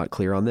are not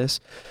clear on this,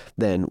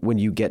 then when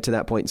you get to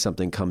that point and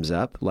something comes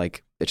up,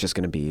 like it's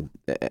going to be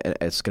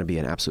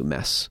an absolute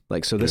mess.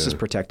 Like, so this is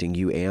protecting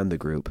you and the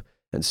group.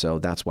 And so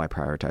that's why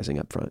prioritizing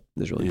up front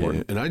is really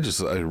important. And I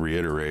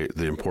reiterate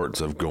the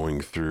importance of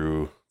going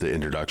through the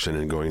introduction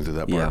and going through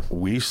that part. Yeah.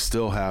 We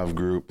still have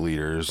group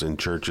leaders in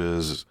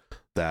churches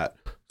that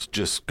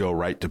just go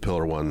right to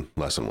pillar 1,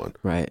 lesson 1.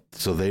 Right.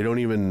 So they don't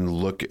even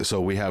look. So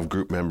we have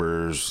group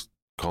members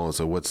call and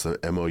say, what's the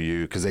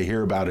MOU? Because they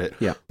hear about it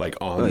like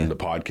on the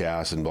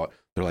podcast and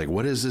they're like,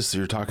 what is this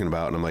you're talking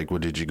about? And I'm like, well,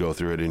 did you go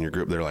through it in your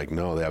group? They're like,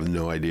 no, they have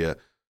no idea.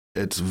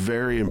 It's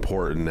very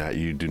important that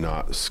you do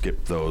not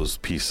skip those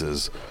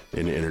pieces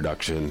in the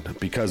introduction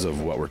because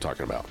of what we're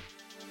talking about.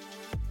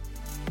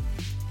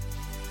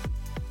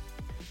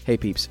 Hey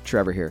peeps,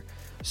 Trevor here.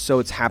 So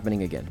it's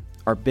happening again.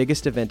 Our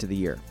biggest event of the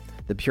year.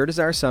 The Pure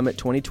Desire Summit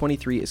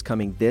 2023 is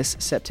coming this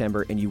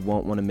September, and you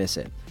won't want to miss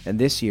it. And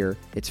this year,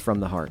 it's from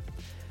the heart.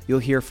 You'll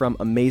hear from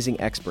amazing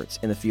experts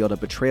in the field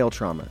of betrayal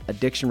trauma,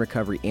 addiction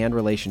recovery, and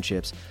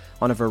relationships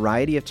on a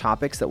variety of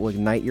topics that will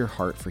ignite your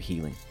heart for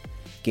healing.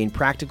 Gain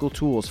practical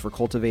tools for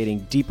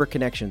cultivating deeper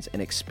connections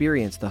and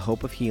experience the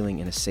hope of healing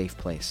in a safe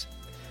place.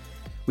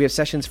 We have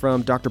sessions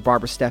from Dr.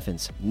 Barbara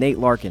Steffens, Nate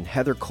Larkin,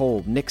 Heather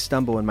Cole, Nick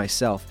Stumbo, and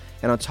myself.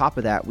 And on top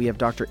of that, we have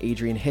Dr.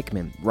 Adrian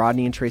Hickman,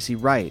 Rodney and Tracy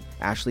Wright,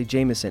 Ashley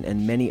Jameson,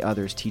 and many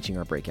others teaching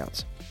our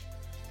breakouts.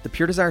 The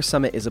Pure Desire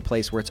Summit is a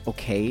place where it's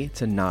okay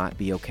to not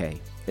be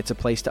okay. It's a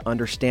place to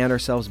understand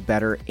ourselves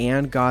better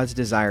and God's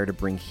desire to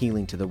bring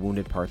healing to the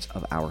wounded parts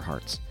of our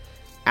hearts.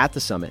 At the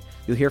summit,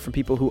 you'll hear from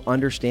people who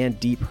understand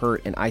deep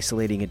hurt and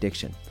isolating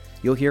addiction.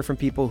 You'll hear from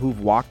people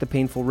who've walked the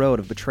painful road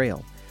of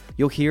betrayal.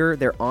 You'll hear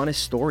their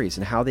honest stories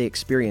and how they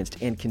experienced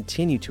and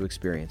continue to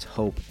experience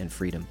hope and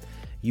freedom.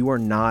 You are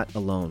not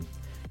alone.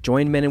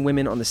 Join men and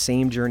women on the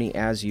same journey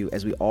as you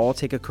as we all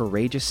take a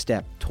courageous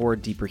step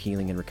toward deeper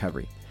healing and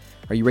recovery.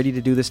 Are you ready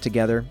to do this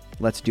together?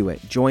 Let's do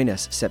it. Join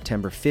us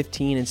September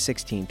 15 and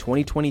 16,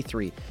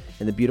 2023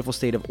 in the beautiful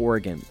state of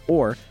Oregon,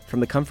 or from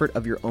the comfort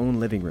of your own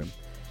living room.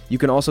 You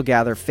can also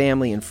gather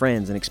family and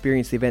friends and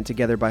experience the event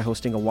together by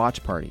hosting a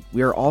watch party.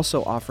 We are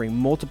also offering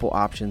multiple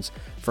options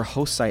for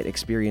host site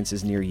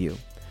experiences near you.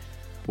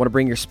 Want to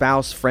bring your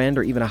spouse, friend,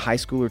 or even a high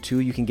school or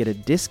two? You can get a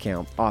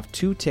discount off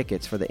 2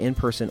 tickets for the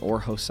in-person or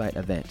host site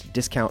event.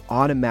 Discount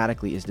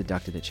automatically is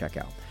deducted at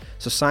checkout.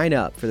 So sign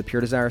up for the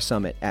Pure Desire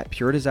Summit at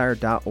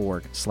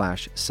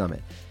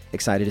puredesire.org/summit.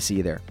 Excited to see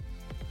you there.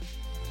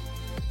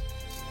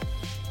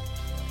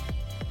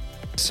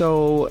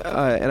 So,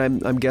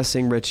 and I'm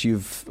guessing, Rich,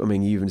 you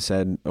even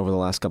said over the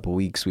last couple of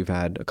weeks, we've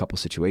had a couple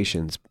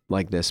situations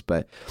like this,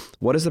 but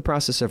what does the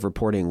process of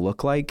reporting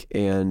look like?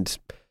 And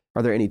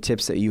are there any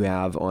tips that you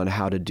have on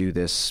how to do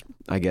this,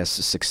 I guess,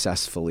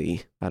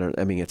 successfully?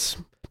 It's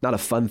not a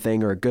fun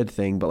thing or a good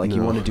thing, but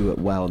you want to do it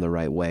well in the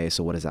right way.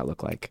 So what does that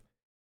look like?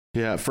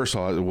 Yeah. First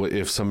of all,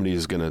 if somebody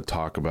is going to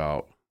talk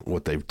about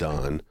what they've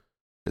done,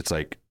 it's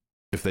like,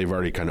 if they've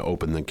already kind of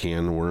opened the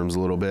can of worms a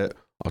little bit,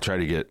 I'll try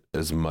to get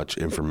as much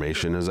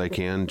information as I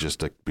can just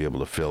to be able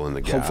to fill in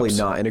the gaps. Hopefully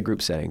not in a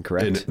group setting,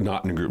 correct?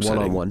 Not in a group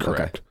One-on-one. setting,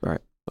 correct. Okay,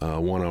 all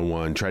right.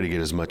 One-on-one, try to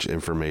get as much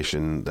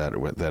information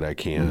that I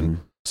can. Mm-hmm.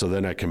 So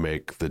then I can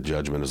make the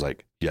judgment as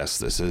like, yes,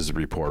 this is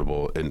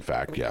reportable. In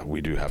fact, yeah,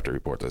 we do have to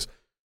report this.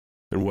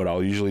 And what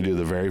I'll usually do,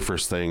 the very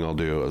first thing I'll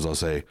do is I'll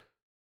say,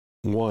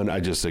 one, I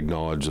just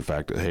acknowledge the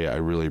fact that, hey, I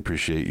really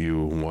appreciate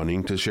you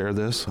wanting to share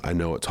this. I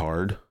know it's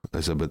hard.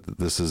 I said, but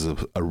this is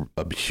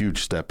a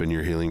huge step in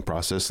your healing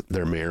process.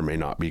 There may or may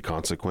not be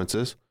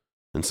consequences.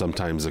 And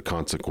sometimes the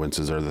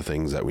consequences are the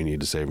things that we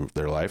need to save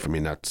their life. I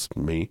mean, that's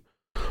me.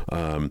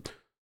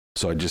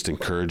 So I just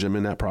encourage them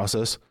in that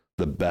process.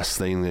 The best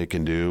thing they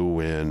can do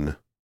when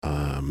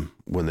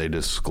they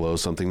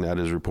disclose something that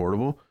is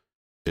reportable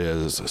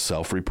is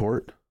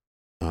self-report.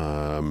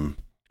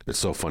 It's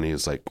so funny.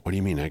 It's like, what do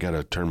you mean? I got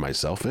to turn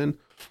myself in?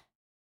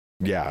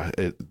 Yeah.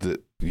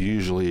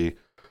 Usually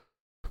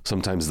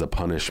sometimes the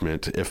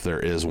punishment, if there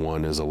is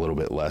one, is a little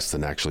bit less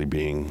than actually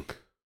being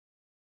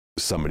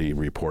somebody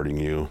reporting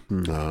you.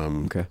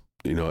 Okay.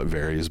 You know, it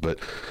varies, but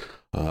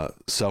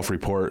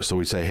self-report. So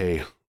we say,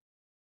 hey,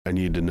 I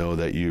need to know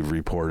that you've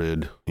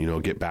reported, you know,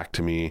 get back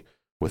to me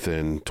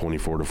within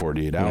 24 to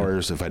 48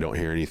 hours. If I don't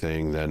hear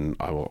anything, then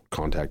I will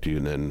contact you,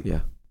 and then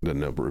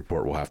the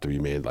report will have to be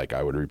made like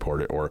I would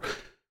report it. Or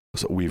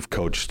so we've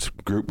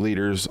coached group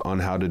leaders on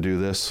how to do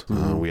this.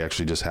 We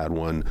actually just had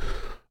one,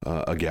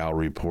 a gal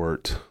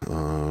report,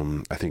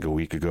 I think a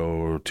week ago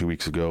or 2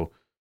 weeks ago,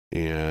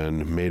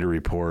 and made a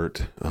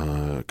report.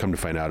 Come to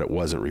find out it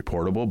wasn't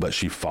reportable, but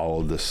she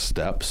followed the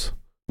steps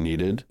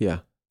needed. Yeah.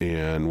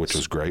 And which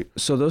was great.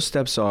 So those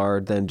steps are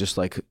then just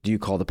like, do you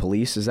call the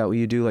police? Is that what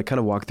you do? Like kind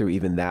of walk through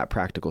even that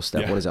practical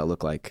step. What does that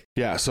look like?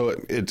 Yeah.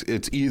 So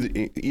it's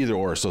either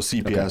or. So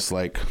CPS,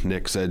 like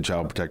Nick said,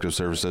 Child Protective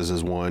Services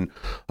is one.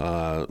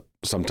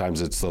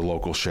 Sometimes it's the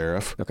local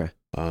sheriff. Okay.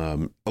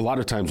 A lot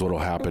of times what will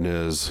happen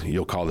is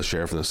you'll call the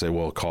sheriff and they'll say,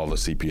 well, call the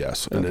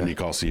CPS. And then you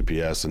call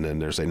CPS and then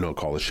they're saying, no,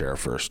 call the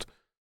sheriff first.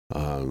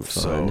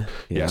 So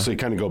you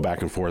kind of go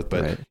back and forth,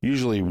 but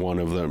usually one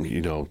of them, you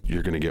know,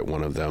 you're going to get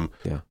one of them.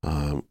 Yeah.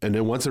 And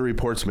then once a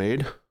report's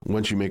made,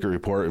 once you make a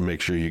report, and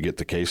make sure you get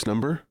the case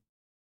number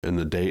and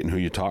the date and who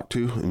you talk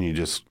to, and you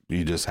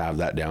just have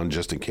that down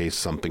just in case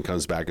something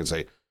comes back and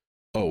say,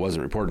 oh, it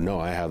wasn't reported. No,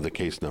 I have the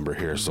case number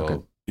here.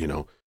 So, you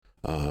know,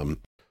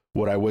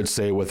 what I would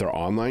say with our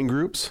online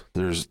groups,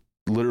 there's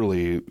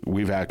literally,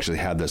 we've actually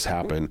had this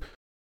happen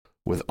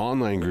with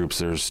online groups.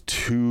 There's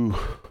two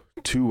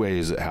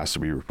ways it has to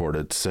be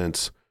reported,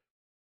 since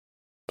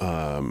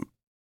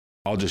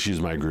I'll just use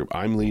my group.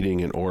 I'm leading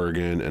in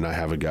Oregon and I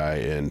have a guy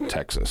in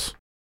Texas.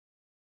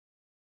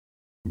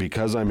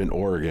 Because I'm in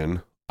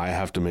Oregon, I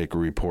have to make a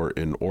report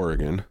in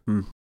Oregon.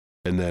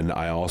 And then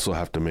I also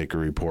have to make a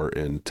report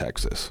in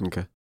Texas.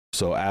 Okay.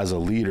 So as a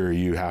leader,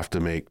 you have to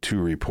make 2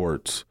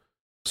 reports.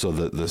 So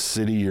that the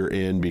city you're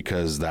in,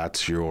 because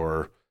that's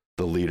the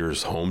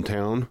leader's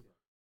hometown,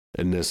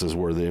 and this is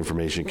where the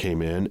information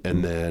came in.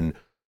 And then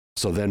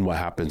what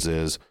happens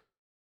is,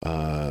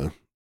 then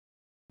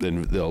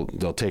they'll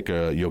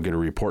you'll get a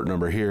report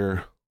number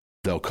here.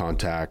 They'll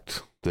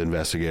contact the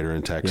investigator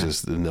in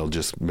Texas, then they'll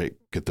just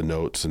get the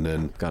notes and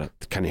then kind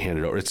of hand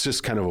it over. It's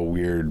just kind of a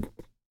weird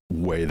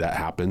way that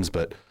happens,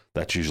 but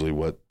that's usually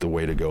the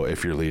way to go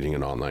if you're leading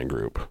an online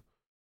group.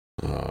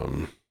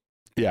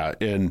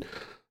 And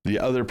the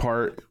other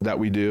part that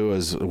we do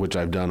is, which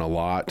I've done a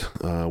lot,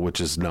 which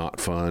is not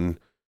fun.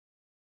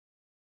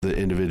 The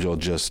individual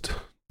just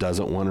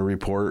doesn't want to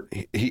report.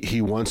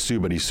 He wants to,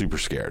 but he's super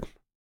scared.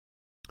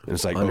 And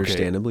it's like,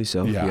 understandably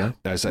so. Yeah.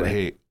 I said,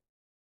 hey,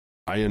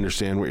 I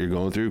understand what you're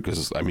going through,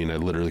 because I mean, I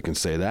literally can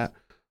say that.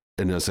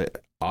 And I say,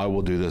 I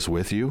will do this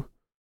with you.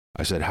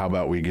 I said, how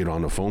about we get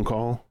on a phone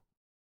call?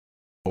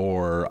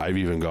 Or I've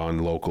even gone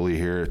locally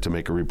here to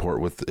make a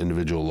report with the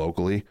individual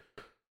locally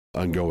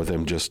and go with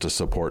them just to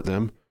support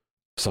them.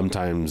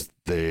 Sometimes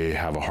they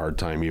have a hard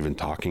time even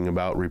talking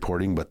about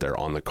reporting, but they're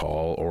on the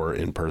call or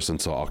in person.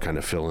 So I'll kind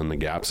of fill in the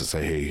gaps and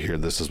say, hey, here,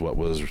 this is what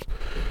was,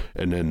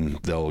 and then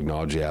they'll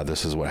acknowledge, yeah,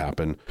 this is what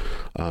happened.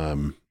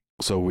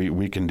 So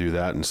we can do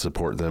that and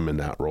support them in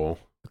that role.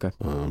 Okay.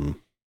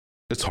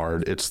 It's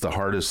hard. It's the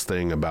hardest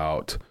thing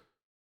about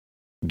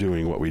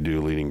doing what we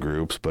do, leading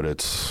groups, but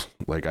it's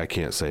like, I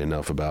can't say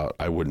enough about,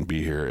 I wouldn't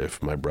be here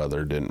if my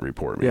brother didn't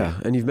report me. Yeah.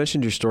 And you've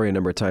mentioned your story a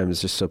number of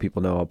times, just so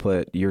people know. I'll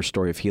put your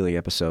story of healing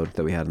episode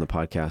that we had in the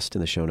podcast in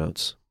the show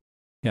notes.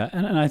 Yeah.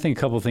 And I think a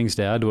couple of things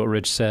to add to what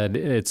Rich said.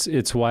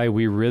 It's why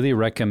we really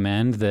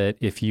recommend that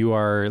if you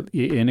are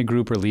in a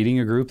group or leading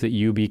a group, that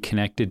you be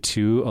connected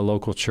to a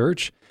local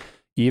church,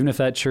 even if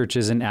that church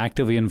isn't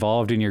actively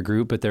involved in your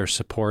group, but they're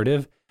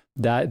supportive.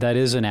 That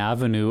is an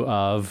avenue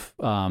of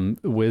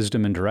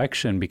wisdom and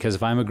direction, because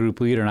if I'm a group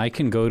leader and I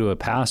can go to a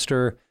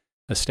pastor,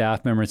 a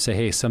staff member, and say,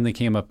 hey, something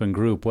came up in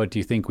group, what do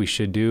you think we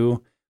should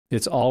do?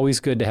 It's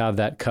always good to have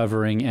that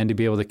covering and to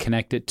be able to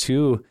connect it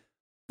to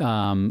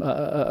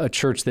a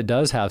church that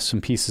does have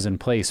some pieces in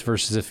place,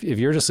 versus if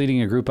you're just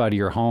leading a group out of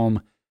your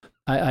home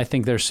I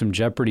think there's some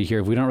jeopardy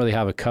here if we don't really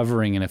have a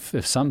covering, and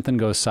if something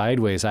goes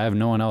sideways, I have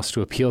no one else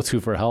to appeal to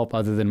for help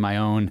other than my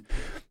own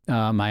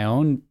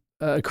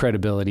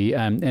credibility.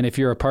 And if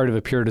you're a part of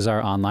a Pure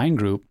Desire online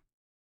group,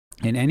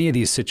 in any of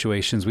these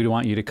situations, we'd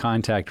want you to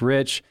contact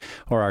Rich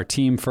or our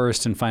team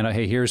first and find out,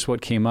 hey, here's what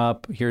came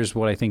up. Here's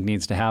what I think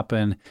needs to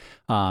happen.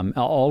 I'll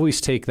always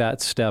take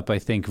that step, I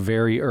think,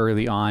 very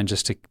early on,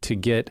 just to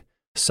get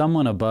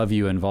someone above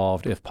you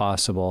involved if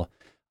possible.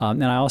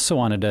 And I also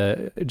wanted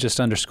to just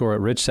underscore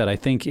what Rich said. I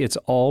think it's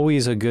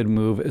always a good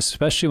move,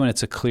 especially when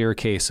it's a clear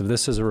case, if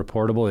this is a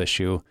reportable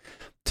issue,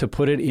 to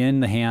put it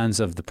in the hands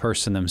of the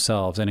person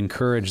themselves and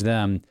encourage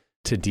them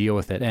to deal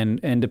with it.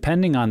 And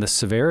depending on the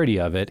severity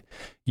of it,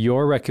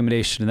 your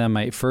recommendation to them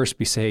might first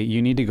be, say,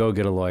 you need to go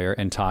get a lawyer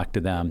and talk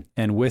to them.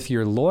 And with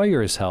your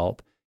lawyer's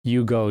help,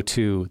 you go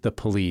to the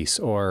police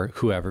or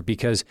whoever,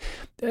 because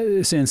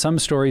in some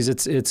stories,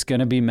 it's going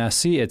to be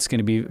messy. It's going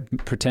to be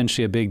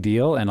potentially a big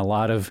deal and a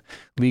lot of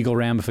legal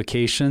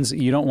ramifications.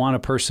 You don't want a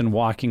person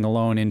walking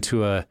alone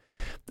into a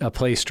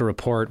place to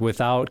report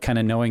without kind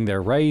of knowing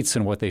their rights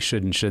and what they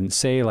should and shouldn't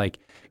say. Like,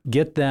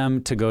 get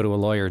them to go to a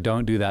lawyer.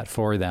 Don't do that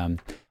for them.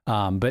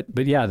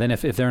 But yeah, then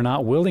if they're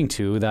not willing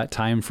to, that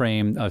time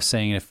frame of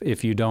saying,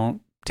 if you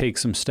don't take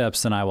some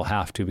steps, then I will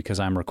have to because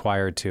I'm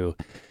required to.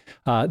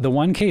 The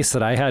one case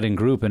that I had in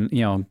group,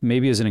 and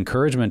maybe as an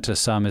encouragement to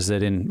some, is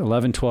that in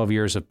 11, 12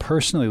 years of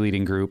personally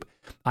leading group,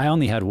 I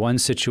only had one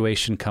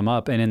situation come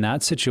up. And in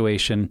that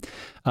situation,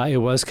 it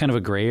was kind of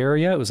a gray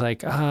area. It was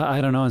like,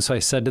 I don't know. And so I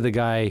said to the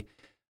guy,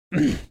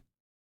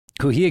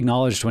 who he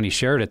acknowledged when he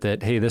shared it,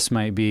 that, hey, this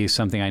might be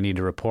something I need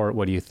to report.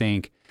 What do you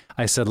think?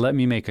 I said, let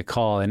me make a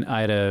call. And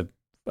I had a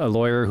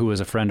lawyer who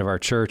was a friend of our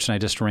church, and I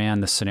just ran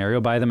the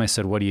scenario by them. I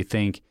said, what do you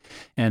think?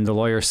 And the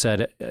lawyer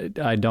said,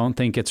 I don't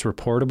think it's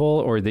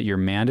reportable or that you're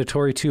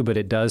mandatory to, but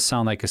it does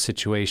sound like a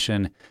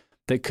situation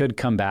that could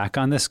come back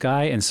on this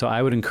guy. And so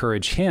I would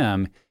encourage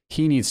him,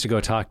 he needs to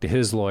go talk to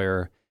his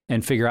lawyer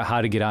and figure out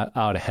how to get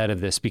out ahead of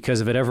this.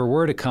 Because if it ever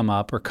were to come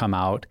up or come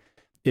out,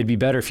 it'd be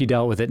better if he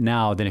dealt with it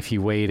now than if he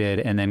waited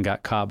and then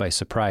got caught by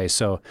surprise.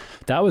 So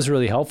that was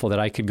really helpful, that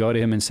I could go to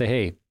him and say,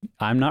 hey,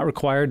 I'm not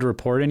required to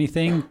report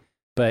anything,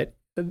 but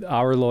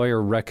our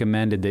lawyer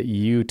recommended that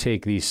you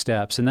take these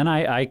steps. And then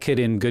I could,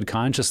 in good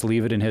conscience,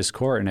 leave it in his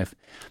court. And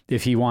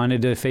if he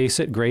wanted to face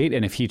it, great.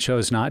 And if he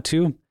chose not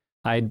to,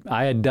 I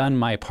had done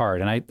my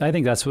part. And I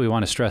think that's what we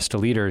want to stress to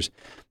leaders.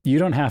 You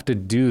don't have to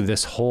do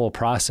this whole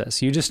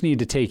process. You just need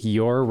to take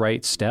your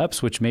right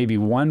steps, which may be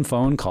one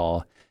phone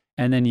call.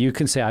 And then you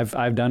can say,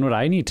 I've done what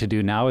I need to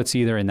do. Now it's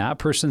either in that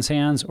person's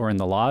hands or in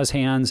the law's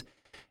hands.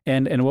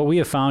 And what we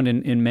have found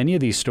in many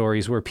of these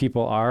stories where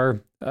people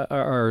are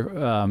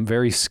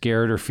very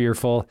scared or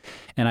fearful,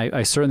 and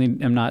I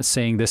certainly am not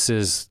saying this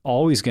is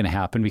always going to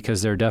happen,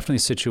 because there are definitely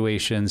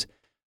situations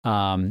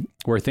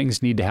where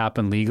things need to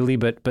happen legally,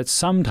 but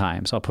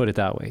sometimes, I'll put it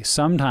that way,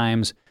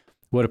 sometimes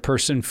what a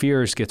person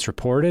fears gets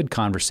reported,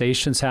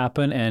 conversations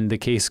happen, and the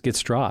case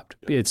gets dropped.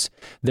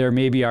 There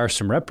maybe are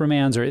some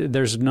reprimands, or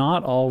there's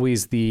not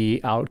always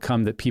the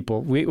outcome that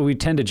we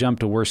tend to jump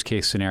to worst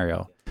case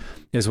scenario,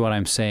 is what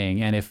I'm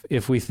saying. And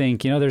if we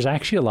think, there's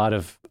actually a lot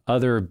of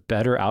other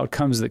better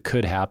outcomes that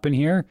could happen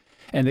here,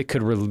 and that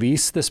could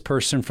release this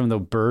person from the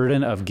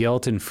burden of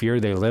guilt and fear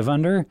they live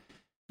under,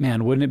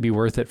 man, wouldn't it be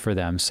worth it for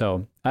them?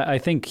 So I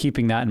think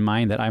keeping that in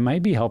mind, that I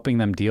might be helping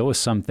them deal with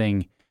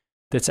something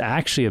that's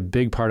actually a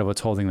big part of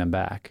what's holding them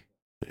back.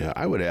 Yeah,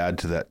 I would add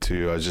to that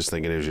too. I was just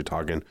thinking as you're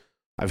talking,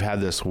 I've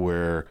had this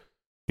where,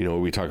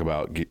 we talk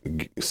about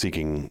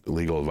seeking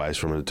legal advice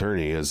from an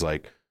attorney, is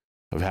like,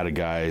 I've had a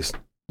guy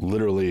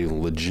literally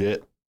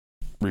legit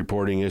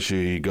reporting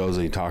issue. He goes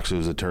and he talks to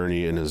his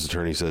attorney, and his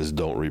attorney says,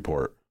 don't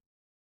report,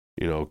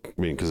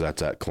 because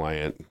that's that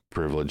client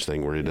privilege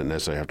thing where he didn't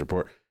necessarily have to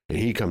report. And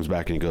he comes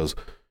back and he goes,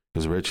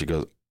 Rich,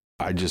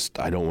 I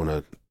don't want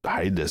to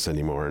hide this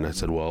anymore. And I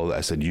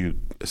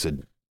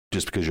said,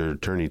 just because your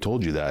attorney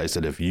told you that, I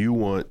said, if you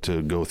want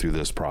to go through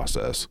this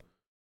process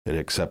and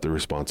accept the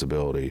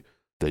responsibility,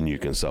 then you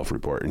can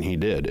self-report. And he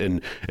did.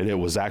 And it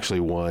was actually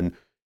one,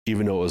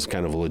 even though it was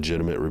kind of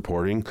legitimate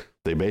reporting,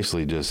 they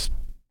basically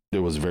it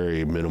was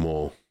very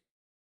minimal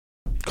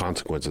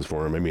consequences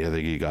for him. I mean, I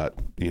think he got,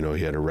 he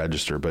had to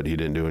register, but he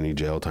didn't do any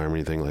jail time or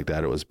anything like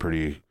that. It was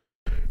pretty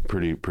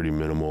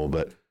minimal,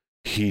 but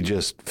he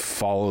just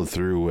followed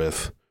through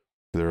with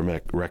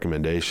the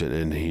recommendation,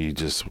 and he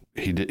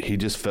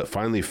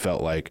finally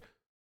felt like,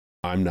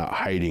 I'm not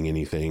hiding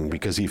anything,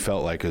 because he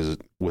felt like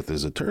with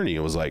his attorney,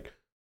 it was like,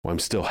 well, I'm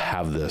still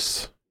have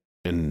this.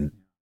 And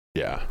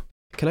yeah.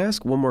 Can I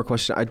ask one more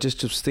question? I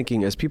just was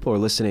thinking, as people are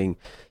listening,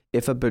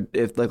 if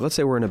let's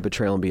say we're in a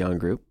Betrayal and Beyond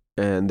group,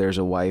 and there's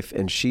a wife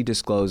and she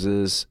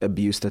discloses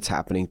abuse that's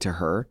happening to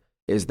her,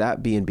 is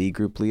that B&B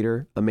group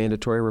leader a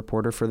mandatory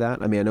reporter for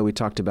that? I mean, I know we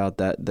talked about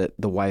that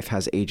the wife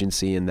has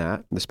agency in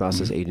that, the spouse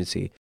has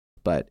agency,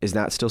 but is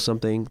that still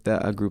something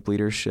that a group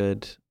leader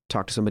should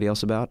talk to somebody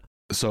else about?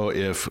 So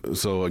if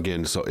the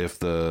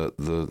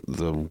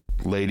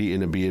lady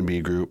in a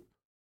B&B group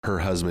her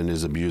husband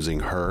is abusing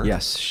her.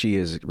 Yes, she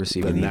is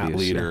receiving then the that abuse.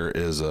 leader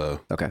is a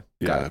Okay.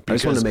 Yeah, Got it. I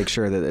just want to make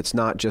sure that it's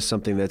not just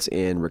something that's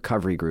in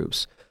recovery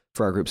groups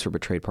for our groups for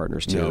betrayed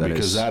partners too. No,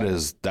 because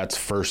that's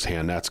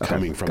firsthand. That's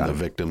coming from the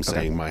victim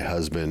saying my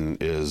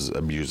husband is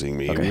abusing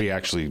me.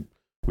 Okay.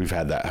 We've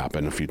had that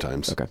happen a few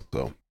times. Okay.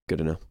 So good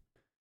to know.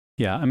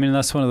 Yeah, I mean,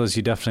 that's one of those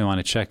you definitely want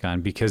to check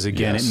on, because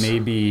again, it may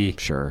be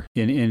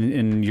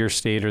in your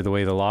state or the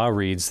way the law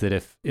reads that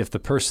if the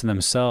person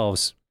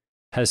themselves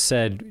has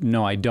said,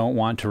 no, I don't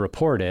want to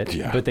report it,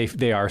 but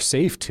they are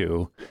safe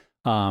to,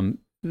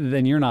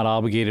 then you're not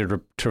obligated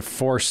to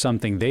force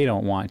something they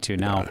don't want to.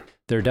 Now,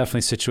 there are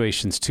definitely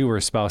situations too where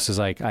a spouse is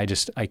like, I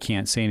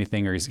can't say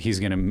anything, or it's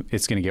going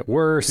to get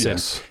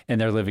worse,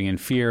 and they're living in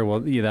fear. Well,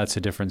 that's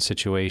a different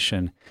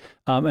situation.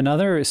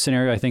 Another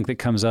scenario I think that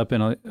comes up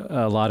in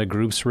a lot of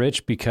groups,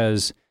 Rich,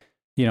 because,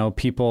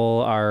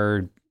 people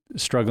are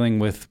struggling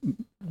with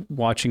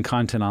watching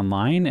content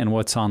online, and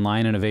what's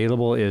online and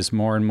available is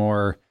more and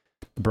more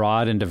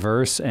broad and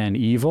diverse and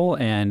evil,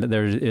 and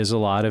there is a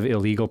lot of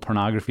illegal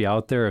pornography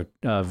out there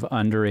of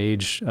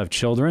underage, of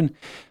children.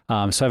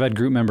 So I've had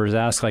group members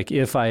ask, like,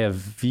 if I have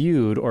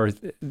viewed, or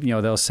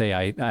they'll say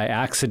I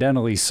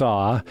accidentally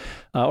saw,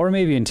 or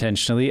maybe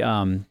intentionally,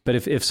 but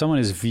if someone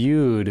has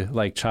viewed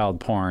like child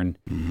porn,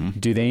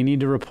 do they need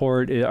to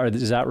report, or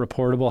is that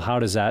reportable? How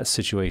does that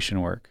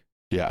situation work?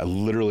 Yeah, I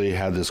literally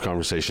had this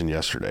conversation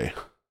yesterday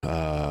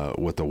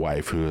with the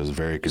wife who is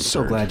very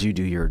concerned. So glad you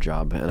do your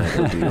job and I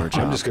don't do your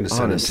job. I'm just going to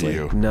send it to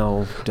you.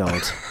 No,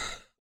 don't.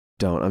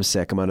 Don't. I'm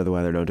sick. I'm under the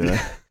weather. Don't do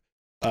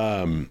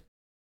it.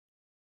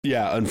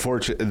 Yeah,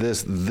 unfortunately,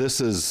 this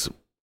is,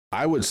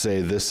 I would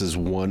say this is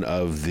one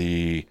of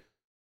the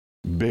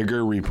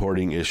bigger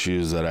reporting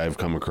issues that I've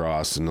come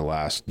across in the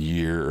last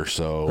year or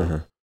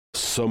so.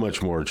 So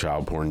much more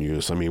child porn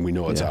use. I mean, we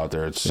know it's out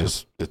there. It's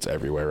just, it's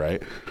everywhere,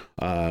 right?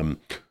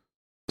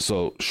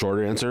 So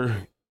short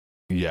answer,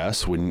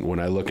 yes. When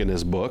I look in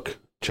his book,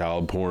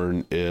 child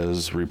porn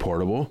is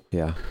reportable.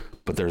 Yeah.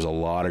 But there's a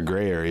lot of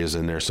gray areas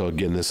in there. So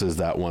again, this is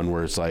that one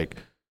where it's like,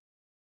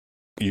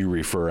 you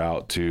refer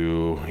out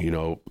to,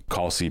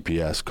 call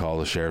CPS, call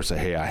the sheriff, say,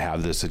 hey, I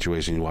have this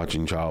situation, you're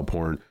watching child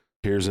porn.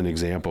 Here's an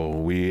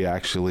example. We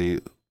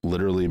actually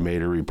literally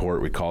made a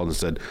report. We called and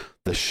said,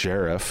 the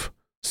sheriff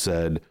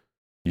said,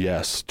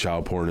 yes,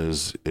 child porn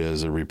is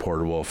a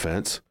reportable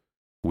offense.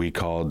 We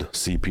called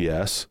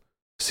CPS.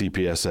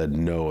 CPS said,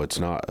 no, it's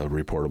not a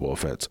reportable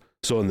offense.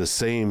 So in the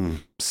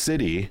same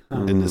city,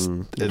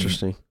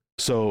 interesting.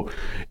 So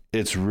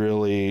it's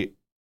really,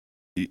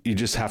 you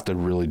just have to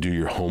really do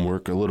your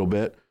homework a little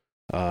bit.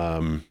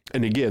 And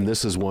again,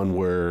 this is one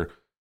where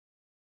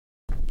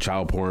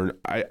child porn,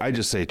 I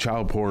just say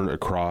child porn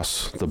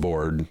across the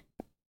board,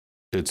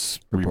 it's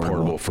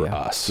reportable for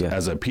us. Yeah.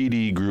 As a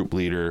PD group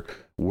leader,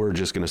 we're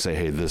just going to say,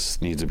 hey,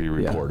 this needs to be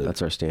reported. Yeah,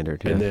 that's our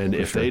standard. And then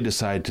if they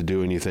decide to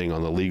do anything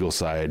on the legal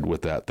side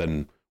with that,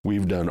 then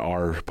we've done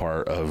our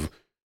part of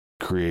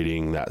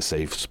creating that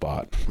safe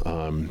spot.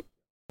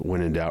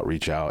 When in doubt,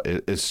 reach out.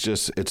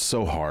 It's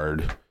so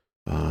hard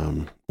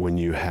when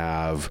you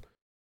have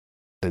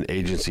an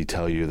agency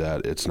tell you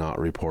that it's not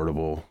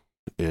reportable,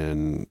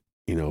 and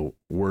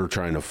we're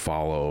trying to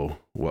follow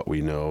what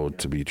we know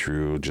to be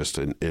true just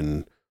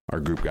in our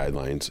group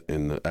guidelines,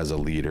 as a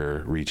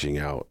leader reaching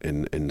out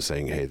and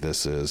saying, hey,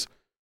 this is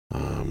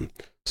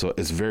so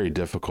it's very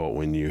difficult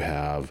when you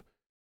have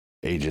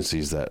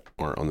agencies that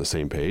aren't on the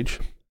same page,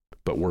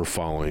 but we're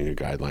following a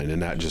guideline,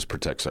 and that just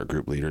protects our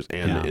group leaders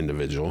and the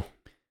individual.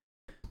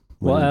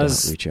 Well,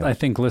 as I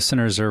think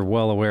listeners are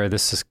well aware,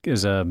 this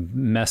is a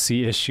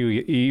messy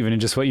issue, even in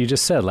just what you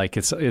just said. Like,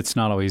 it's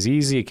not always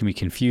easy. It can be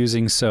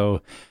confusing.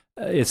 So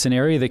it's an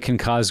area that can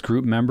cause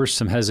group members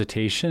some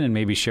hesitation and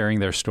maybe sharing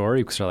their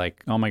story, because they're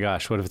like, oh my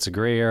gosh, what if it's a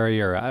gray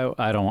area, or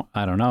I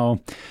don't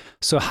know.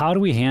 So how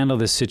do we handle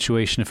this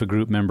situation if a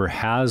group member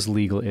has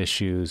legal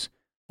issues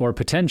or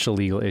potential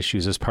legal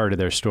issues as part of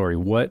their story?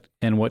 What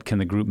can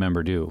the group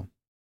member do?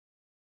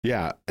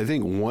 Yeah, I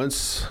think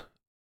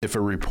if a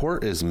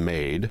report is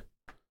made,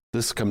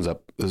 this comes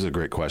up, this is a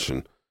great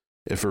question.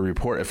 If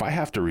I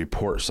have to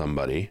report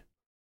somebody,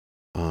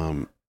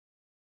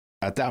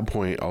 at that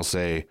point, I'll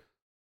say,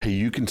 hey,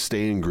 you can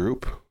stay in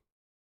group,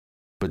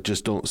 but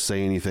just don't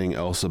say anything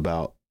else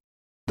about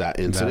that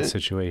incident. That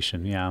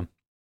situation, yeah.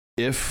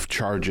 If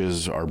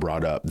charges are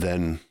brought up,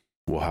 then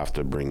we'll have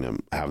to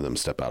have them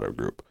step out of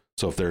group.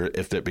 So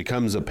if it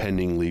becomes a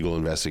pending legal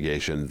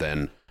investigation,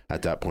 then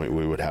at that point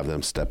we would have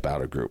them step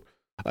out of group.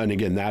 And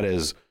again, that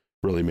is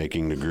really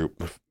making the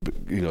group,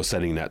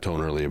 setting that tone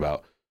early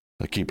about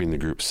keeping the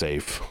group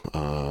safe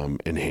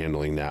and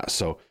handling that.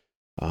 So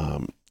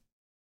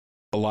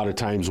a lot of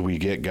times we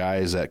get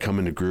guys that come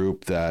into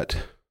group that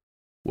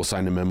will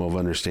sign a memo of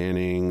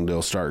understanding,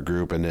 they'll start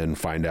group and then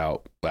find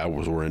out that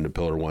we're into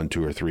pillar 1,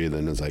 2, or 3. And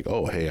then it's like,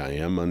 oh, hey, I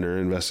am under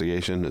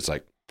investigation. It's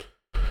like,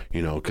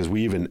 because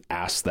we even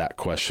asked that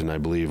question, I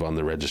believe, on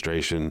the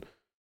registration,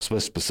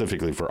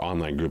 specifically for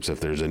online groups, if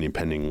there's any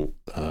pending.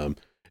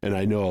 And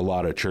I know a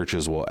lot of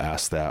churches will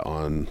ask that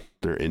on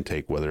their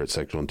intake, whether it's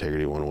Sexual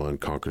Integrity 101,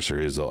 Conquer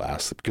Series, they'll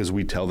ask, because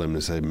we tell them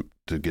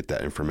to get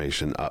that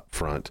information up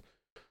front.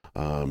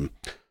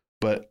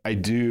 But I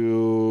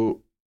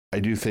do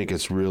think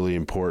it's really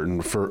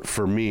important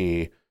for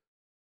me.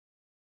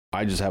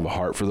 I just have a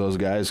heart for those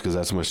guys because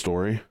that's my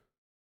story.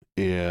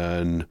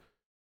 And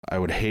I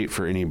would hate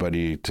for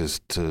anybody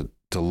to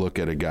look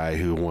at a guy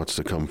who wants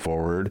to come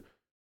forward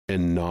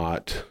and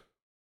not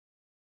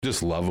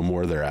just love them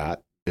where they're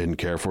at and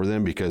care for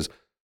them, because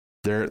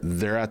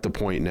they're at the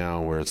point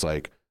now where it's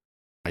like,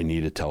 I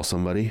need to tell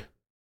somebody,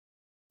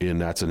 and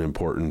that's an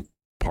important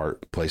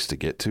place to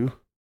get to.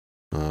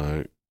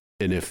 And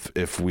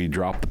if we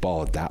drop the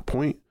ball at that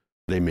point,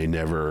 they may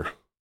never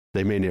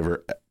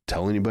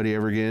tell anybody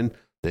ever again.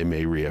 They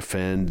may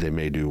reoffend, they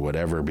may do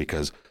whatever,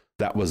 because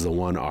that was the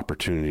one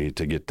opportunity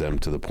to get them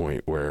to the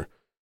point where,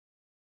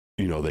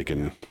 they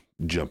can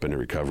jump into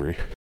recovery.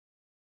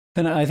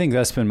 And I think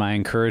that's been my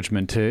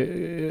encouragement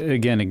to,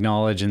 again,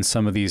 acknowledge in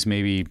some of these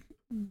maybe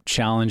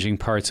challenging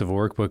parts of a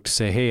workbook to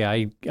say,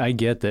 hey, I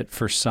get that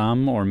for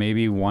some, or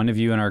maybe one of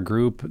you in our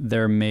group,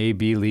 there may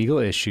be legal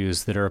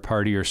issues that are a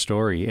part of your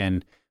story.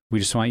 And we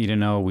just want you to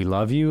know we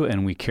love you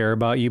and we care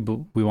about you, but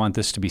we want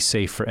this to be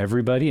safe for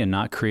everybody and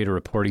not create a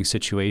reporting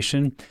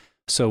situation.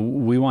 So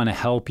we want to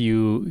help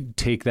you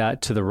take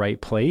that to the right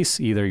place,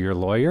 either your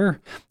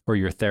lawyer or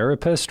your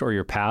therapist or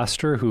your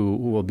pastor, who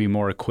will be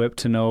more equipped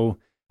to know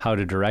how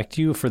to direct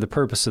you. For the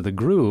purpose of the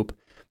group,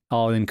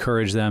 I'll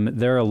encourage them.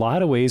 There are a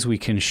lot of ways we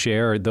can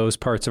share those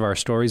parts of our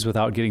stories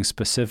without getting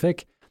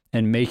specific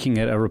and making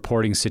it a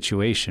reporting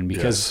situation.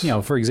 Because,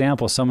 Yes. For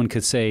example, someone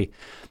could say,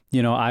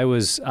 I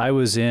was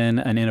in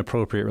an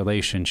inappropriate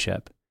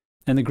relationship.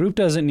 And the group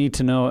doesn't need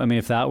to know. I mean,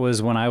 if that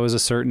was when I was a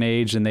certain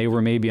age and they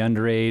were maybe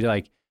underage,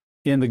 like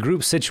in the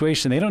group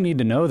situation, they don't need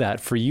to know that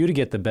for you to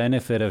get the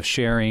benefit of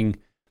sharing,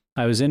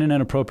 I was in an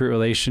inappropriate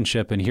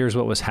relationship and here's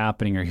what was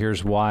happening, or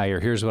here's why, or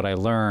here's what I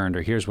learned,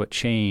 or here's what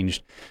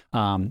changed.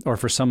 Or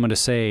for someone to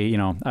say,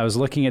 I was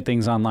looking at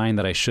things online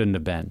that I shouldn't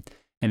have been.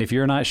 And if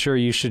you're not sure,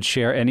 you should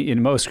share, and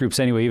in most groups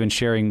anyway, even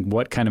sharing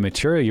what kind of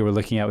material you were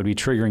looking at would be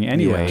triggering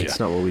anyway. Yeah, it's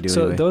not what we do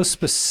So anyway. those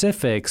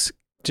specifics,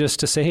 just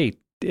to say, hey,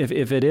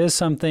 if it is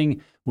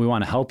something, we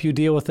want to help you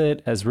deal with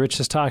it. As Rich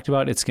has talked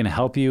about, it's going to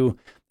help you,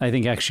 I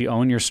think, actually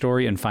own your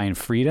story and find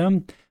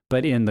freedom.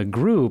 But in the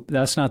group,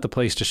 that's not the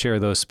place to share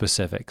those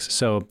specifics.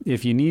 So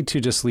if you need to,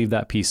 just leave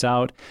that piece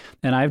out.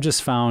 And I've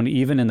just found,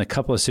 even in the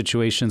couple of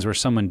situations where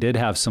someone did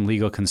have some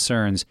legal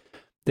concerns,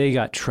 they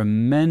got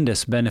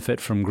tremendous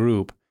benefit from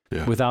group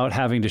without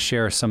having to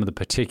share some of the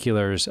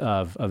particulars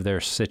of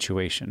their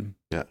situation.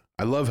 Yeah.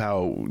 I love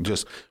how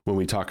just when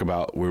we talk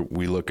about,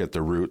 we look at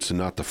the roots and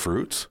not the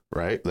fruits,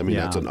 right? I mean,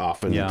 that's an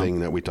often thing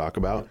that we talk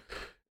about.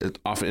 It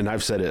often, and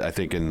I've said it, I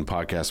think, in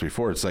podcasts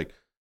before, it's like,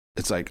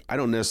 I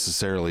don't want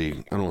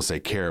to say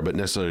care, but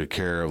necessarily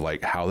care of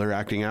like how they're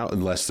acting out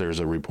unless there's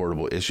a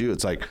reportable issue.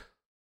 It's like,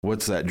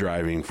 what's that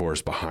driving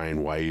force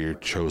behind why you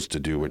chose to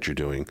do what you're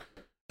doing?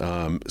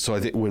 So I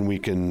think when we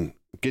can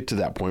get to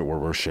that point where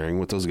we're sharing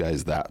with those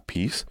guys that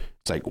piece,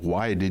 it's like,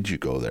 why did you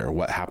go there?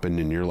 What happened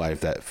in your life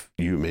that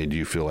made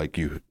you feel like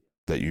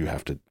that you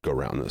have to go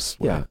around this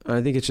way? Yeah,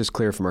 I think it's just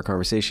clear from our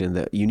conversation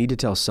that you need to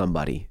tell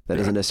somebody. That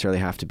doesn't necessarily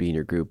have to be in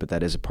your group, but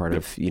that is a part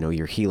of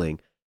your healing.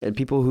 And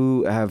people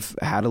who have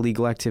had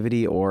illegal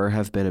activity or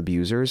have been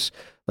abusers,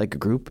 like a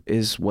group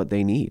is what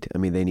they need. I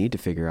mean, they need to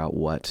figure out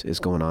what is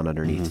going on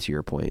underneath, to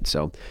your point.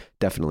 So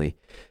definitely.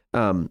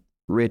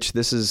 Rich,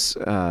 this is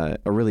a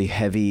really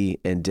heavy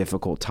and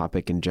difficult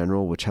topic in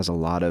general, which has a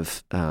lot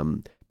of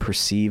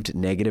perceived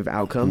negative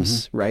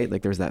outcomes, right?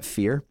 Like there's that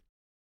fear.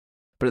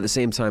 But at the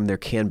same time, there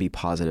can be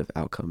positive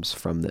outcomes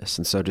from this.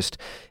 And so just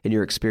in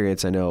your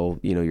experience, I know,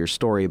 your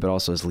story, but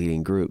also as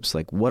leading groups,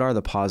 like what are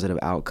the positive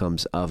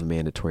outcomes of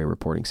mandatory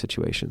reporting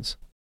situations?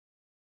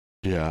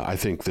 Yeah, I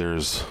think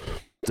there's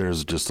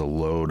just a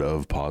load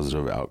of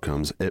positive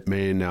outcomes. It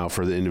may now,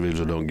 for the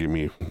individual, don't give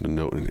me the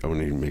note, I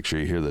want to make sure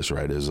you hear this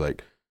right, is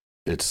like,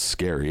 it's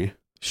scary.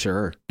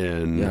 Sure.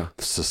 In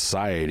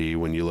society,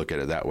 when you look at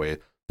it that way,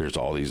 there's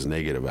all these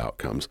negative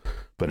outcomes.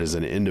 But as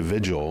an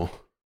individual,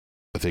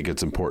 I think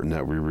it's important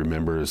that we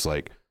remember is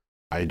like,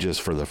 I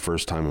just, for the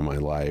first time in my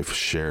life,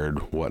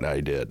 shared what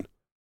I did.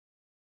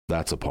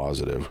 That's a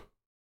positive.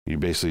 You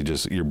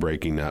basically you're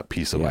breaking that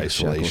piece of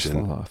isolation.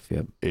 Shackles fall off.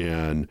 Yep.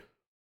 And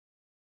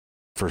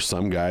for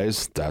some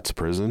guys, that's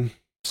prison.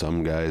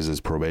 Some guys is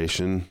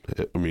probation.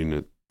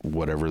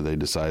 Whatever they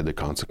decide the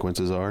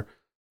consequences are.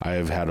 I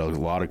have had a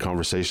lot of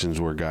conversations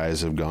where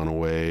guys have gone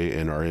away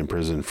and are in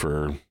prison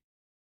for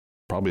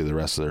probably the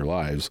rest of their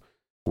lives,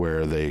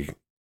 where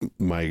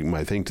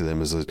my thing to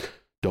them is that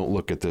don't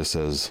look at this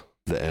as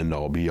the end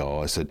all be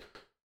all. I said,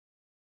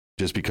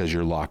 just because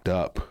you're locked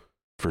up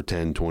for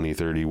 10, 20,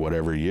 30,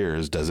 whatever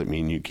years doesn't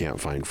mean you can't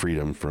find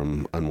freedom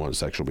from unwanted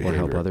sexual behavior.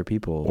 Or help other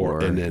people.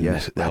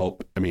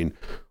 Help. I mean,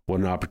 what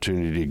an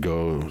opportunity to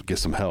go get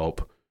some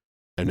help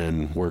and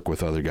then work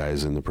with other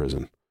guys in the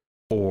prison.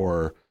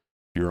 Or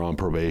you're on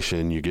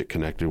probation, you get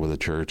connected with a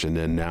church, and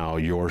then now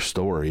your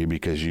story,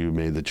 because you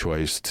made the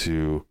choice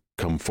to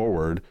come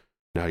forward,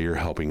 now you're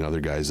helping other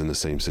guys in the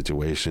same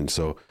situation.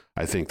 So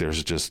I think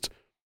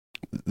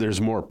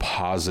there's more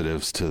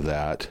positives to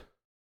that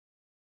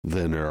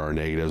than there are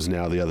negatives.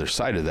 Now, the other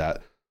side of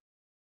that,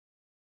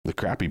 the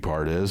crappy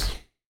part is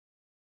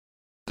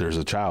there's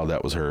a child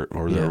that was hurt,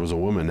 or there was a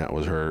woman that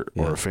was hurt,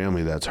 or a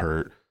family that's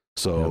hurt.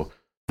 So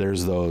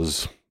there's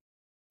those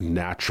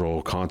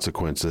natural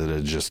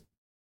consequences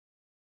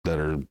that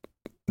are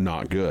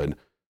not good.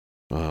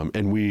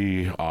 And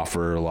we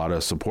offer a lot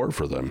of support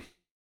for them,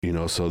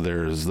 so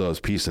there's those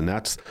pieces, and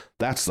that's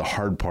the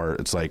hard part.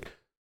 It's like,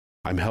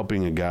 I'm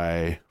helping a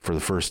guy for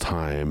the first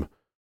time,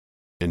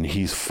 and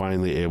he's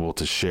finally able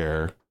to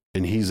share,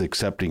 and he's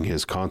accepting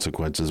his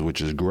consequences,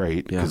 which is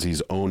great because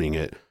he's owning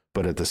it.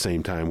 But at the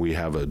same time, we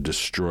have a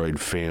destroyed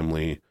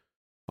family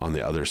on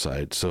the other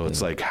side. So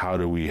it's like, how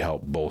do we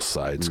help both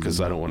sides? Because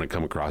I don't want to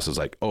come across as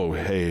like, oh,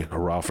 hey,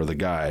 hurrah for the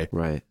guy.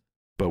 Right.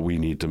 But we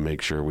need to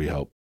make sure we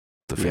help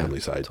the family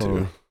side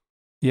too.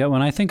 Yeah,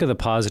 when I think of the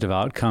positive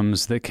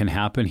outcomes that can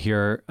happen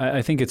here,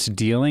 I think it's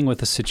dealing with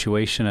the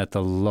situation at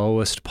the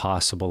lowest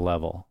possible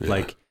level. Yeah.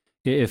 Like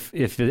if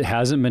it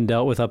hasn't been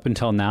dealt with up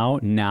until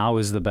now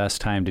is the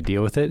best time to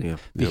deal with it,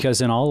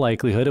 because in all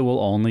likelihood it will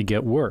only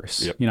get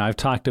worse. Yep. I've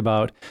talked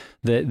about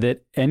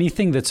that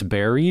anything that's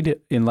buried,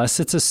 unless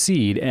it's a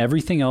seed,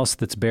 everything else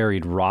that's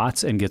buried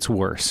rots and gets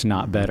worse,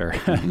 not better.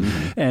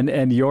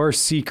 And your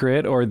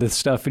secret or the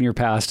stuff in your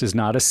past is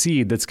not a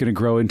seed that's going to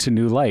grow into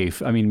new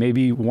life. I mean,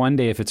 maybe one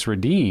day if it's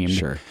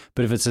redeemed,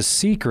 but if it's a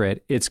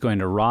secret, it's going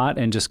to rot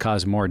and just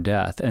cause more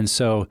death. And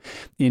so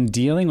in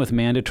dealing with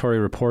mandatory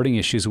reporting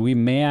issues, we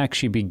may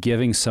actually be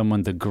giving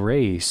someone the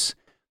grace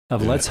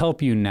of let's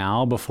help you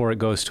now before it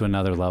goes to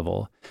another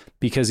level.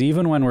 Because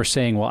even when we're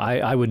saying, well,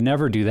 I would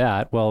never do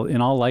that, well, in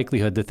all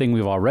likelihood, the thing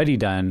we've already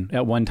done,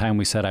 at one time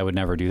we said I would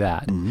never do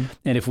that. Mm-hmm.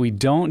 And if we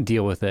don't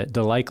deal with it,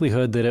 the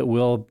likelihood that it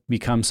will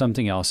become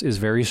something else is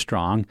very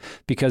strong,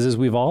 because as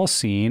we've all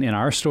seen in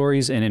our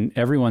stories and in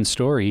everyone's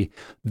story,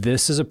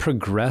 this is a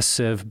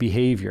progressive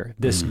behavior.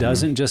 This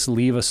doesn't just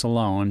leave us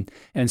alone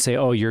and say,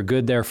 oh, you're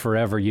good there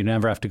forever. You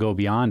never have to go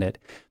beyond it.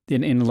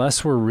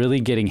 Unless we're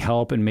really getting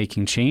help and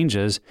making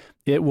changes,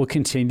 it will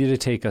continue to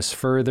take us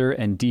further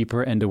and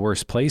deeper and to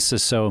worse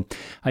places. So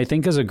I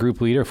think as a group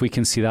leader, if we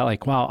can see that,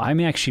 like, wow, I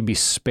may actually be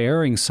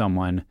sparing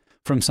someone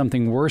from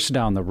something worse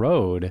down the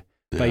road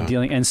by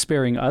dealing, and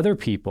sparing other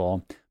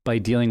people by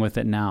dealing with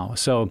it now.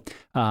 So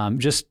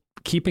just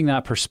keeping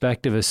that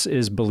perspective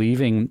is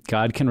believing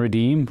God can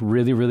redeem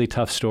really, really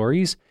tough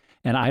stories.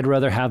 And I'd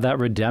rather have that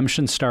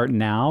redemption start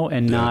now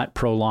and not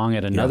prolong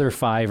it another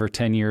 5 or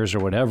 10 years or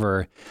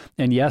whatever.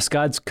 And yes,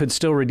 God could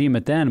still redeem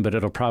it then, but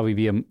it'll probably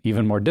be an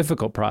even more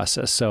difficult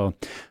process. So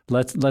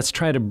let's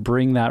try to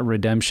bring that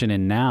redemption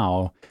in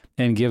now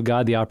and give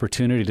God the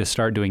opportunity to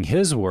start doing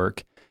his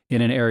work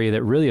in an area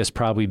that really has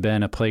probably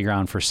been a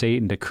playground for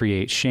Satan to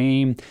create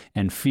shame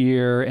and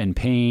fear and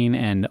pain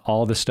and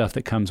all the stuff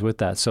that comes with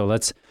that. So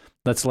let's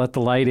let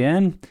the light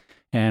in.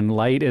 And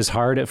light is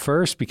hard at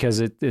first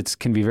because it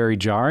can be very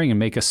jarring and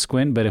make us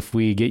squint. But if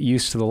we get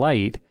used to the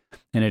light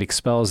and it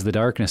expels the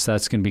darkness,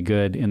 that's going to be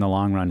good in the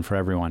long run for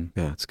everyone.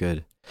 Yeah, it's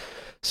good.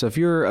 So if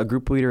you're a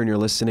group leader and you're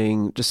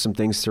listening, just some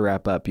things to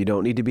wrap up. You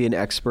don't need to be an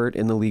expert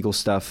in the legal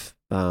stuff.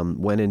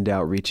 When in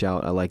doubt, reach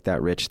out. I like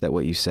that, Rich, that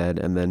what you said.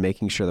 And then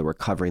making sure that we're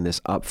covering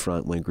this up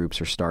front when groups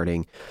are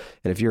starting.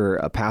 And if you're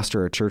a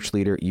pastor or a church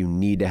leader, you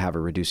need to have a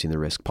reducing the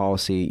risk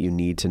policy. You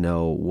need to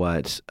know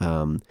what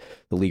the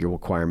legal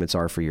requirements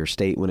are for your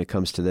state when it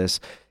comes to this.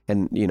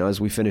 And, as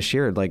we finish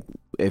here, like,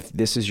 if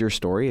this is your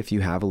story, if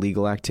you have a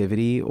legal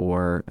activity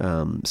or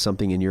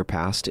something in your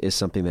past is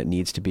something that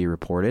needs to be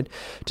reported,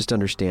 just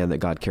understand that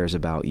God cares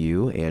about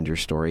you and your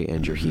story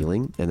and your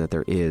healing, and that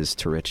there is,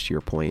 to Rich, to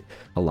your point,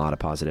 a lot of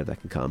positive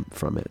that can come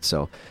from it.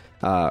 So,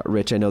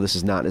 Rich, I know this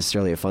is not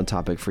necessarily a fun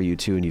topic for you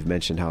too, and you've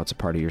mentioned how it's a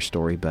part of your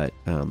story, but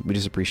we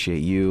just appreciate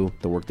you,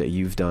 the work that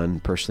you've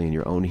done personally in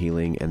your own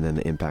healing, and then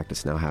the impact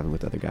it's now having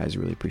with other guys.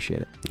 Really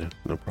appreciate it. Yeah,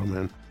 no problem,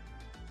 man.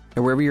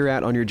 And wherever you're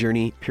at on your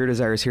journey, Pure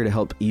Desire is here to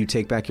help you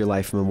take back your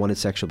life from unwanted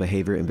sexual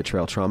behavior and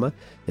betrayal trauma.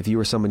 If you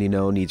or someone you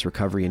know needs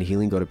recovery and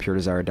healing, go to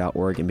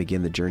puredesire.org and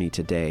begin the journey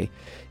today.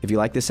 If you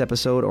like this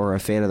episode or are a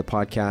fan of the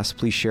podcast,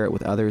 please share it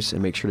with others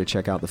and make sure to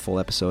check out the full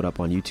episode up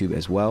on YouTube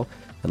as well.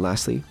 And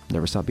lastly,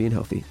 never stop being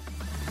healthy.